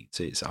heated seats.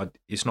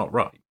 It's not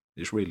right.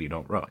 It's really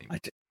not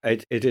right.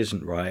 It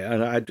isn't right.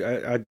 And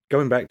I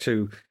going back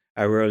to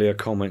our earlier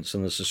comments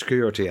on the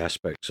security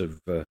aspects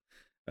of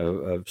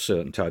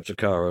certain types of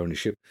car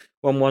ownership,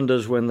 one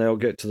wonders when they'll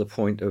get to the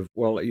point of,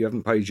 well, you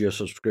haven't paid your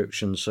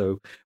subscription, so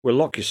we'll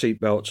lock your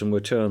seatbelts and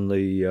we'll turn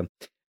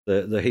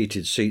the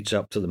heated seats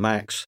up to the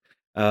max.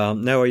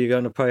 Now are you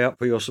going to pay up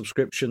for your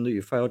subscription that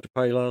you failed to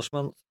pay last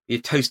month? Your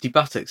toasty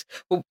buttocks.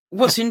 Well,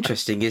 what's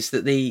interesting is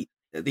that the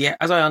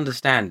as I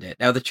understand it,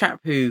 now the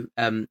chap who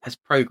has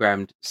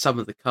programmed some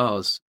of the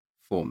cars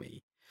for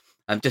me,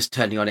 just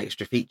turning on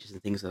extra features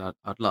and things that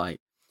I'd like,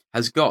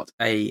 has got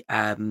a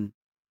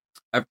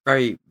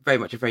very, very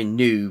much a very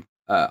new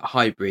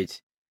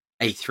hybrid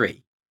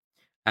A3,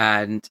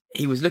 and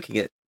he was looking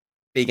at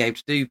being able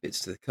to do bits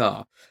to the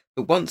car.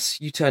 But once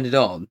you turn it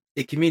on,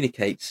 it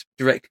communicates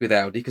directly with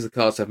Audi, because the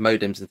cars have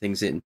modems and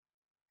things in,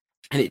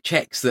 and it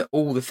checks that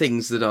all the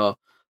things that are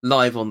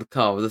live on the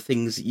car are the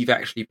things that you've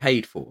actually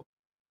paid for.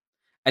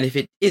 And if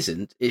it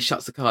isn't, it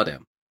shuts the car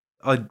down.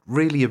 I'd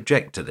really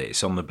object to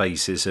this on the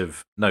basis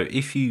of, no,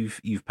 if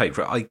you've paid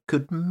for it, I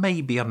could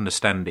maybe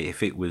understand it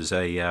if it was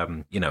a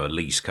a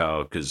lease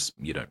car, because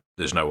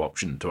there's no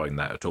option to own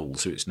that at all,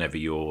 so it's never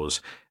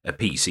yours. A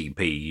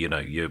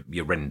PCP,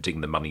 you're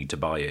renting the money to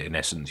buy it. In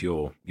essence,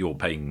 you're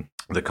paying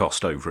the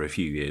cost over a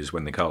few years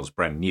when the car's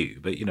brand new.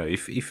 But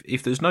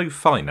if there's no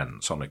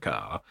finance on a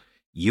car,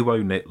 you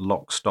own it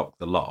lock, stock,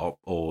 the lot,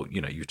 or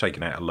you've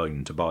taken out a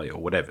loan to buy it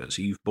or whatever,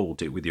 so you've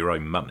bought it with your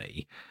own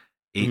money.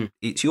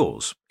 It's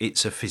yours.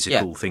 It's a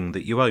physical thing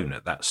that you own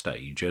at that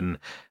stage, and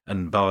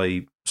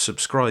by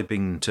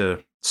subscribing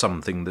to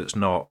something that's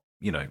not,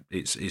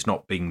 it's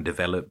not being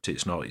developed.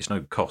 It's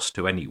no cost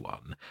to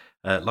anyone.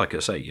 Like I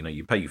say,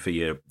 you pay for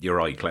your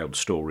iCloud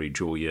storage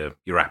or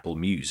your Apple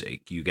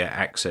Music. You get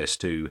access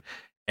to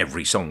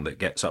every song that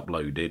gets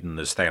uploaded, and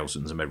there's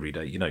thousands of them every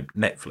day.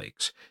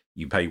 Netflix.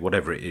 You pay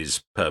whatever it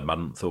is per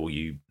month, or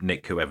you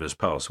nick whoever's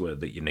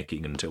password that you're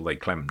nicking until they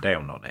clamp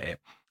down on it.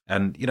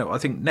 And, I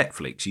think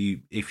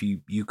Netflix, if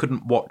you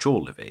couldn't watch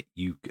all of it,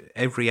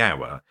 every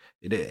hour,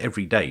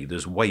 every day,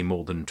 there's way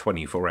more than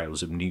 24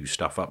 hours of new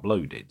stuff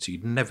uploaded. So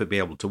you'd never be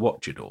able to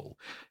watch it all.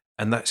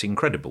 And that's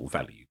incredible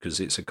value because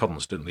it's a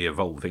constantly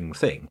evolving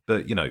thing.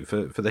 But,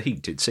 for the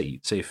heated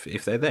seats,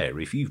 if they're there,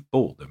 if you've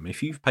bought them,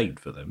 if you've paid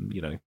for them,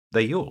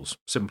 they're yours.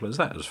 Simple as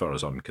that, as far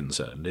as I'm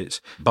concerned. It's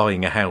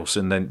buying a house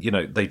and then,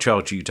 they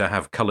charge you to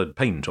have coloured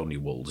paint on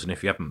your walls. And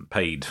if you haven't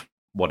paid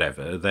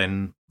whatever,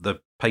 then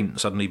the paint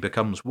suddenly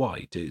becomes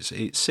white.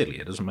 It's silly.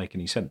 It doesn't make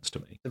any sense to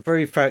me. The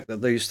very fact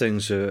that these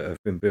things have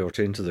been built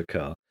into the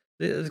car,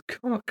 the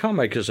car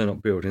makers are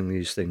not building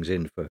these things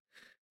in for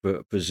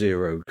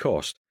zero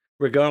cost,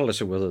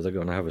 regardless of whether they're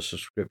going to have a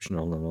subscription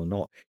on them or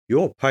not.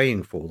 You're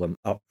paying for them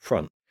up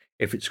front.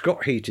 If it's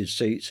got heated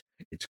seats,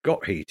 it's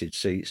got heated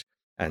seats,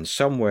 and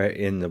somewhere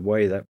in the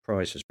way that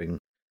price has been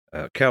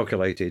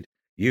calculated,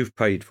 you've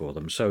paid for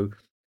them. So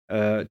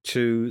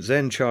to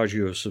then charge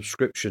you a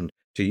subscription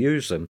to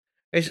use them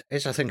is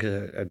I think,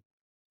 a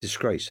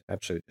disgrace,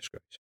 absolute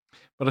disgrace.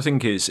 But I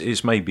think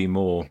it's maybe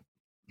more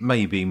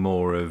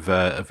of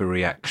a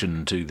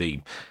reaction to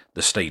the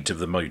state of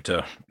the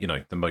motor,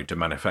 the motor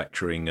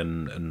manufacturing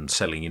and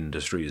selling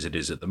industry as it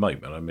is at the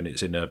moment. I mean,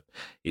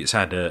 it's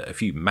had a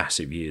few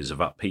massive years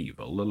of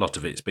upheaval. A lot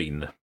of it's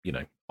been,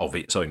 of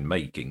its own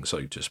making,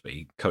 so to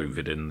speak.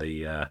 COVID and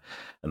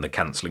the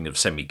cancelling of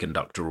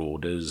semiconductor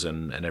orders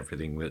and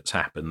everything that's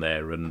happened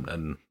there,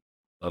 and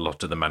a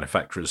lot of the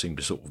manufacturers seem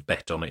to sort of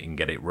bet on it and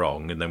get it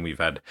wrong. And then we've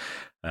had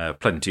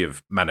plenty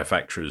of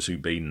manufacturers who've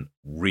been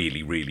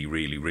really, really,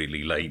 really,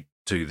 really late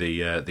to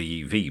the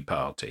EV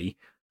party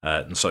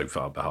and so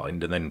far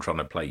behind, and then trying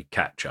to play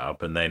catch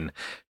up. And then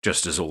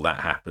just as all that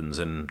happens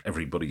and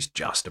everybody's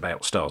just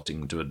about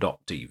starting to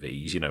adopt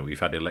EVs, we've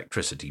had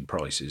electricity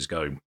prices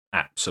go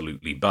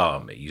absolutely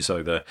balmy.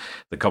 So the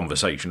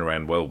conversation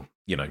around, well,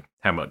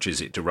 how much is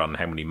it to run?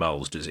 How many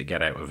miles does it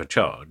get out of a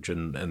charge?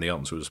 And the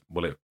answer was,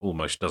 well, it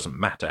almost doesn't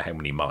matter how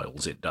many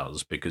miles it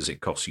does because it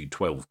costs you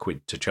 12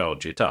 quid to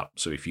charge it up.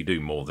 So if you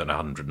do more than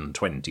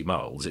 120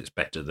 miles, it's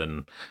better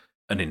than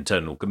an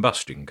internal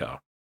combustion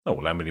car. Oh,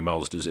 well, how many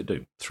miles does it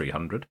do?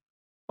 300?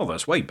 Oh,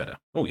 that's way better.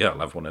 Oh, yeah, I'll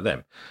have one of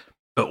them.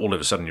 But all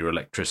of a sudden your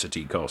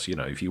electricity costs,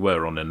 if you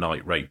were on a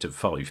night rate of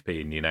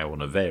 5p and you're now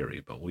on a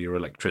variable, your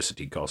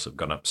electricity costs have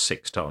gone up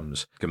 6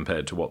 times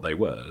compared to what they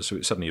were. So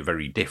it's suddenly a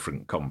very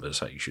different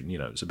conversation.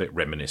 It's a bit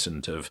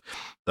reminiscent of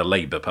the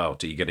Labour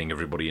Party getting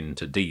everybody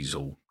into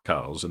diesel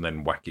cars and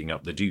then whacking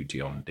up the duty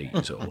on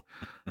diesel.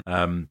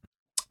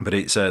 But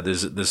it's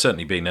there's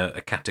certainly been a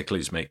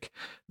cataclysmic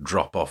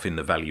drop off in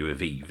the value of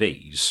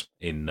EVs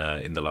in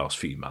the last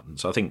few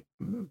months. I think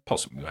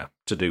possibly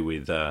to do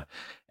with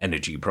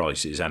energy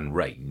prices and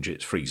range.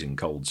 It's freezing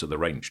cold, so the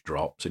range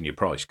drops and your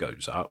price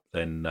goes up.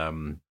 Then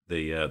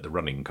the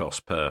running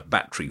cost per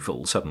battery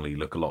full suddenly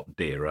look a lot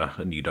dearer,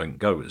 and you don't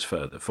go as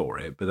further for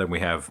it. But then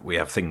we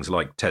have things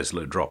like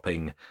Tesla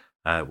dropping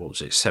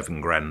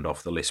 $7,000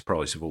 off the list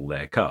price of all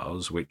their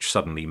cars, which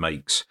suddenly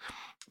makes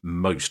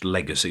most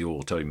legacy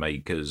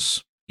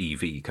automakers'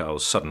 EV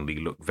cars suddenly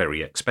look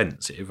very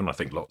expensive, and I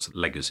think lots of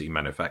legacy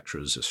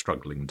manufacturers are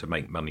struggling to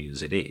make money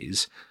as it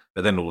is.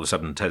 But then all of a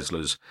sudden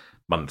Tesla's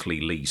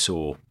monthly lease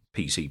or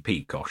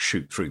PCP costs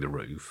shoot through the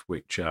roof,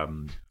 which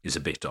is a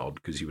bit odd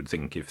because you would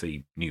think if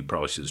the new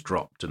prices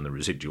dropped and the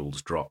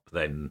residuals drop,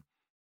 then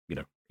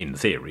in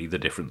theory the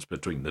difference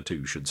between the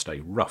two should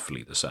stay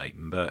roughly the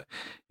same. But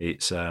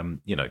it's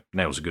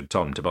now's a good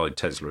time to buy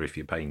Tesla if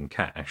you're paying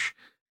cash.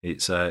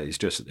 It's a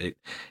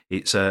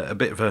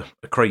bit of a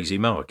crazy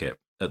market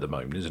at the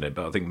moment, isn't it?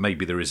 But I think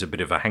maybe there is a bit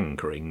of a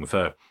hankering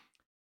for,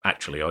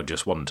 actually, I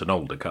just want an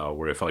older car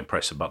where if I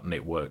press a button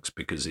it works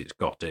because it's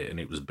got it and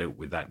it was built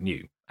with that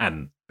new.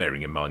 And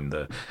bearing in mind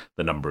the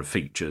number of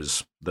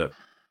features that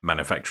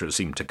manufacturers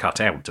seem to cut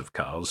out of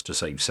cars to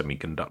save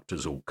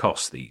semiconductors or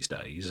costs these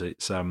days,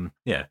 it's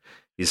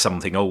is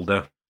something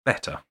older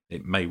better?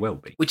 It may well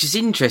be. Which is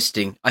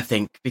interesting, I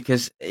think,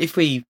 because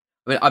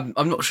I'm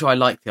not sure I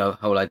like the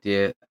whole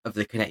idea of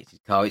the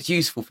connected car. It's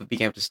useful for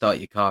being able to start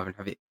your car and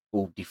have it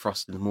all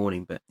defrosted in the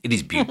morning. But It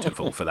is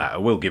beautiful for that. I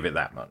will give it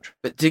that much.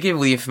 But to give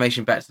all the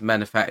information back to the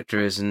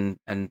manufacturers and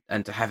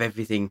to have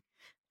everything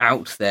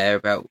out there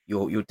about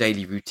your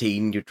daily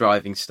routine, your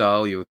driving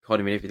style, your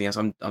economy, and everything else,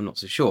 I'm not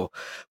so sure.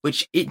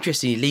 Which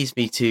interestingly leads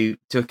me to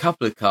a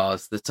couple of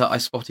cars that I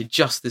spotted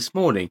just this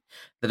morning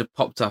that have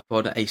popped up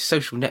on a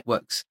social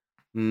networks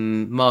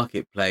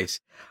marketplace,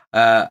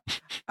 and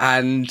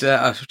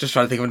I was just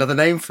trying to think of another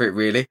name for it,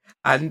 really.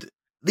 And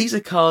these are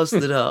cars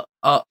that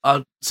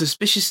are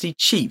suspiciously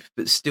cheap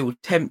but still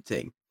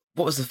tempting.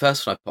 What was the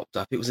first one I popped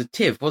up? It was a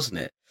TIV, wasn't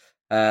it?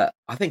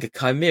 I think a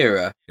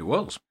Chimera. It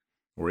was,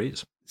 or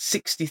is.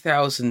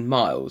 60,000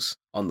 miles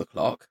on the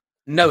clock.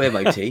 No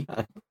MOT.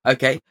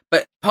 Okay.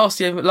 But past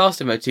the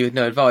last MOT with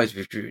no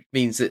advisory, which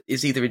means that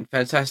it's either in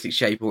fantastic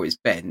shape or it's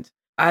bent.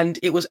 And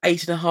it was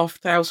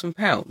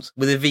 £8,500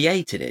 with a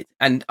V8 in it.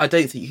 And I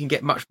don't think you can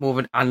get much more of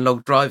an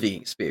analog driving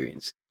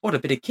experience. What a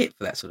bit of kit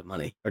for that sort of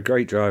money. A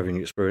great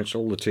driving experience.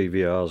 All the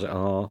TVRs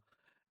are.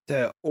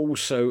 They're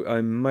also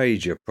a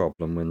major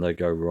problem when they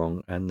go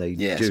wrong, and they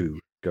do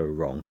go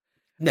wrong.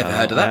 Never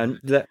heard of that.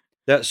 And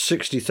that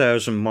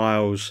 60,000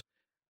 miles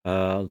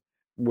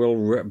will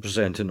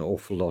represent an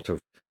awful lot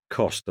of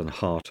cost and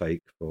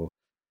heartache for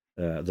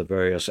the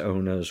various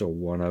owners, or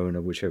one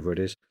owner, whichever it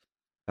is.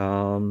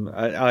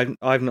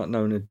 I've not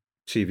known a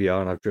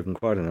TVR, and I've driven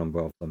quite a number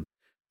of them,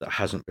 that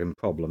hasn't been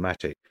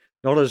problematic.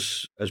 Not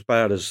as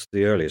bad as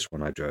the earliest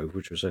one I drove,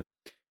 which was a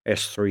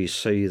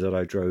S3C that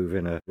I drove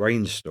in a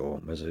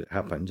rainstorm, as it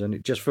happened, and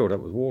it just filled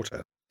up with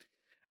water.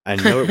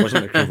 And no, it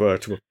wasn't a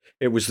convertible.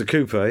 It was the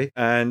coupe,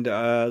 and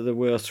there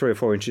were 3 or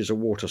 4 inches of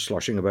water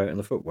sloshing about in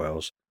the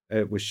footwells.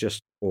 It was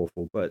just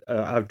awful. But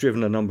I've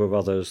driven a number of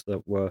others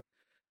that were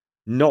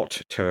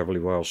not terribly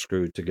well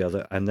screwed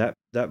together, and that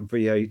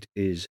V8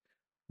 is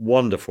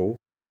wonderful,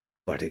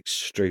 but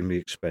extremely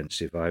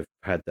expensive. I've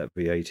had that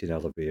V8 in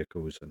other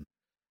vehicles, and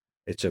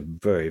it's a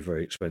very,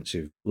 very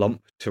expensive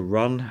lump to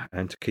run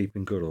and to keep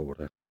in good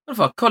order. One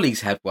of our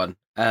colleagues had one,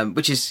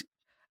 which is,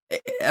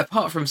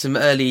 apart from some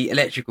early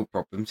electrical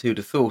problems, who'd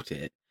have thought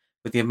it,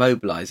 with the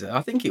immobiliser,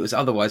 I think it was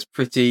otherwise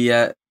pretty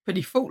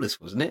faultless,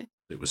 wasn't it?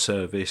 It was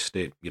serviced.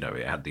 It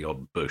had the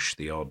odd bush,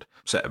 the odd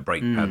set of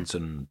brake pads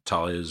and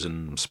tyres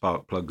and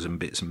spark plugs and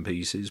bits and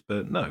pieces.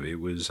 But no, it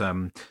was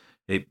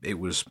it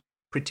was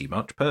pretty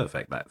much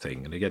perfect, that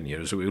thing. And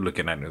again, so we were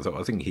looking at it and I thought,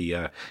 I think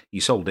he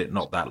sold it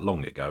not that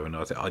long ago, and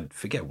I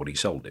forget what he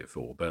sold it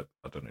for, but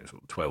I don't know,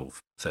 sort of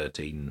 12,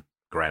 13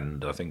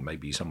 grand, I think,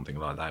 maybe something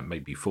like that,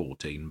 maybe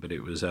 14. But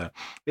it was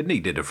it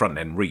needed a front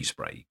end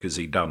respray because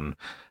he'd done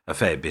a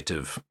fair bit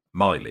of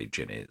mileage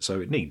in it, so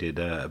it needed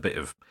a bit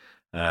of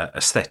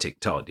aesthetic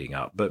tidying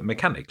up, but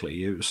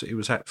mechanically it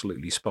was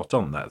absolutely spot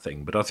on, that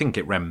thing. But I think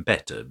it ran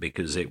better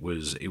because it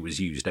was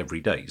used every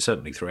day.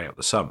 Certainly throughout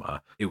the summer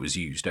it was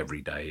used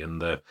every day,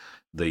 and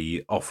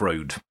the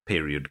off-road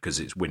period, because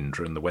it's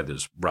winter and the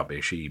weather's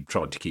rubbish, he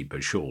tried to keep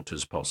as short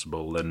as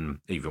possible, and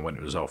even when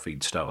it was off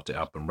he'd start it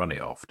up and run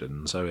it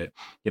often. So it,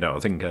 I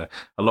think a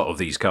lot of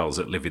these cars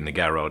that live in the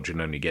garage and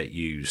only get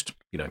used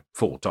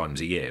 4 times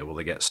a year, well,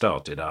 they get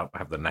started up,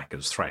 have the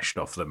knackers thrashed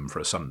off them for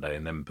a Sunday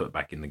and then put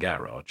back in the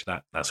garage.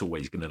 That's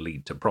always going to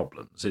lead to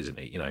problems, isn't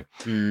it?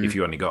 If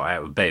you only got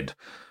out of bed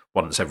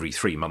once every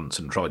 3 months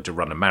and tried to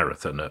run a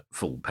marathon at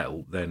full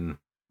pelt, then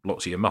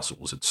lots of your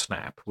muscles would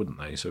snap, wouldn't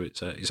they? So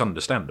it's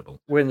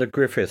understandable. When the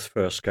Griffith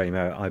first came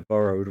out, I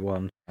borrowed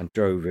one and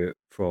drove it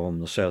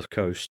from the South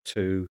Coast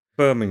to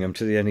Birmingham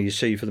to the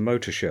NEC for the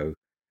motor show.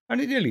 And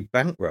it nearly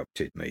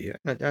bankrupted me,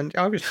 and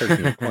I was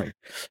taking it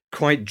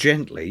quite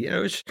gently.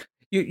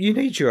 You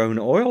need your own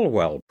oil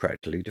well,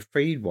 practically, to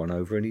feed one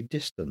over any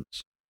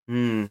distance.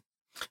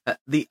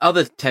 The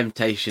other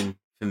temptation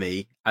for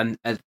me, and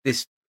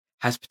this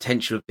has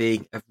potential of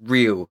being a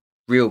real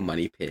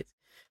money pit,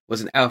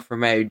 was an Alfa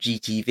Romeo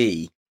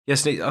GTV.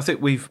 Yes, I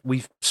think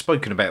we've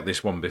spoken about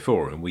this one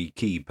before, and we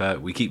keep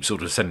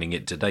sort of sending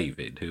it to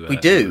David, who we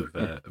do, who,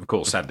 of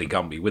course, sadly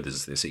can't be with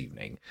us this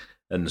evening,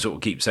 and sort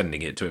of keep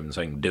sending it to him,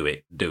 saying, "Do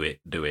it, do it,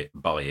 do it,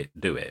 buy it,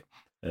 do it."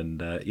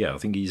 And I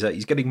think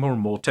he's getting more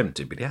and more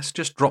tempted, but he has to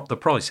just drop the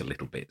price a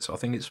little bit. So I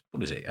think it's,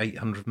 what is it,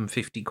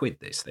 £850?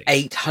 This thing,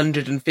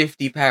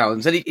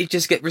 £850, and it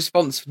just get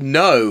response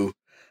no.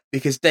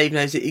 Because Dave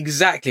knows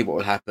exactly what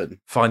will happen.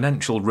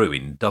 Financial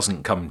ruin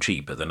doesn't come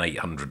cheaper than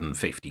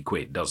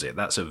 £850, does it?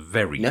 That's a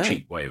very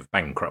cheap way of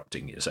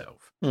bankrupting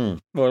yourself.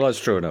 Well, that's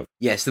true enough.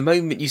 Yes, the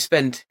moment you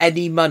spend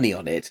any money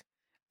on it,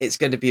 it's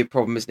going to be a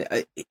problem, isn't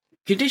it?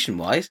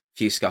 Condition-wise, a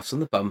few scuffs on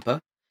the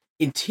bumper.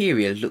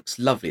 Interior looks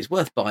lovely. It's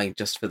worth buying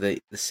just for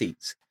the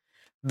seats.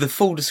 The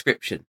full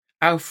description: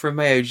 Alfa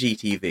Romeo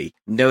GTV,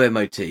 no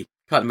MOT. Can't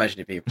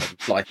imagine it being a problem.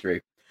 Fly through.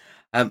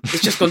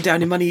 It's just gone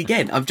down in money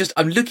again.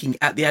 I'm looking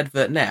at the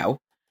advert now.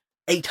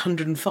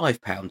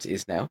 £805 it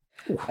is now.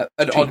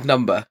 An odd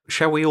number.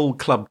 Shall we all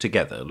club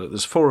together? Look,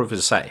 there's 4 of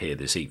us sat here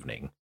this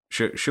evening.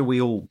 Shall we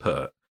all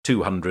put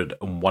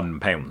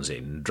 £201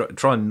 in?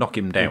 Try and knock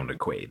him down a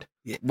quid.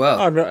 Yeah,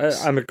 well,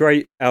 I'm a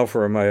great Alfa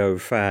Romeo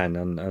fan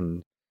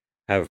and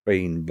have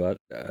been, but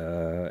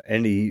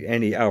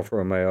any Alfa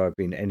Romeo I've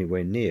been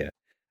anywhere near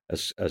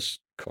as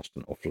cost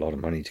an awful lot of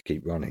money to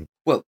keep running.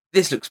 Well,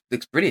 this looks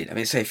brilliant. I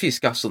mean, say a few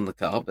scuffs on the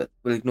car, but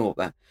we'll ignore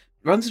that.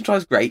 Runs and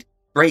drives great.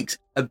 Brakes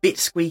a bit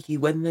squeaky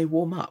when they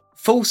warm up.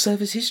 Full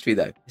service history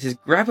though. This is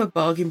grab a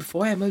bargain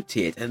before I MOT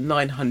it at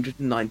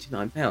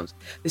 £999.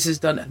 This has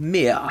done a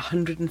mere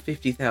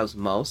 150,000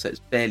 miles, so it's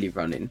barely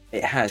running.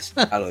 It has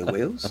alloy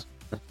wheels.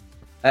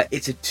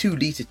 It's a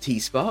 2-litre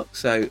T-Spark,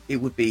 so it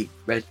would be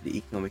relatively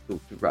economical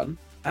to run.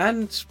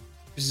 And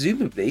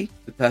presumably,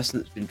 the person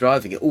that's been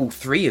driving it, all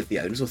 3 of the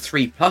owners, or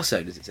 3+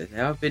 owners it says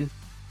now, have been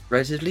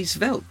relatively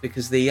svelte,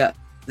 because the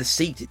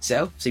seat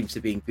itself seems to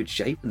be in good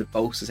shape and the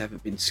bolsters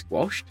haven't been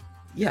squashed.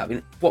 Yeah, I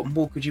mean, what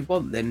more could you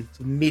want than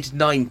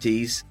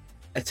mid-90s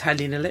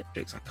Italian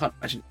electrics? I can't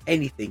imagine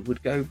anything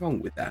would go wrong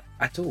with that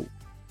at all.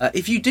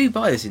 If you do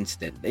buy this,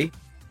 incidentally,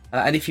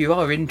 and if you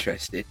are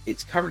interested,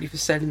 it's currently for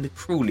sale in the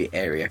Crawley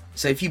area.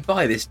 So if you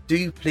buy this,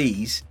 do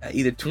please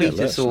either tweet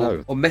us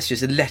or message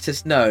us and let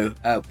us know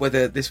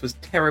whether this was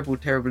terrible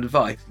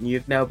advice and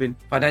you've now been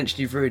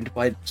financially ruined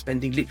by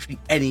spending literally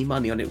any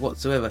money on it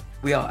whatsoever.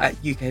 We are at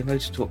UK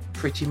Motor Talk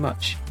pretty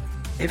much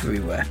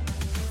everywhere.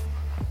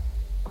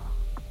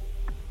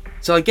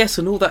 So I guess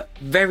on all that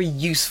very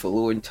useful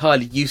or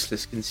entirely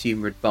useless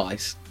consumer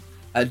advice,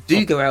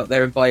 do go out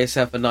there and buy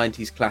yourself a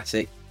 90s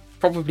classic.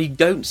 Probably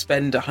don't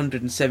spend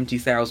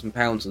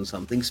 £170,000 on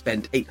something.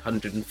 Spend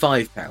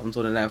 £805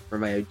 on an Alfa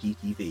Romeo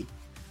GTV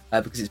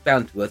because it's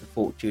bound to be worth a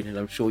fortune, and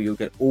I'm sure you'll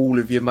get all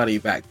of your money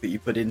back that you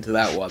put into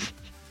that one.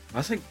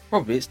 I think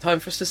probably it's time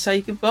for us to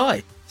say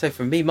goodbye. So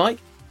from me, Mike,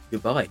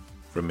 goodbye.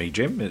 From me,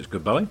 Jim, it's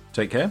goodbye.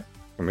 Take care.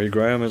 From me,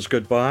 Graham, it's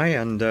goodbye.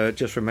 And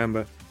just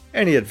remember,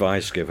 any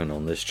advice given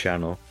on this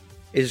channel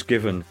is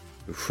given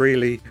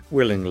freely,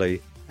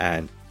 willingly,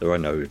 and there are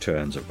no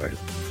returns available.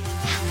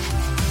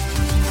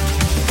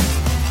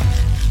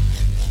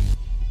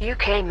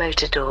 UK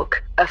Motor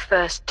Talk, a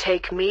First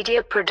Take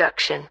Media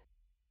production.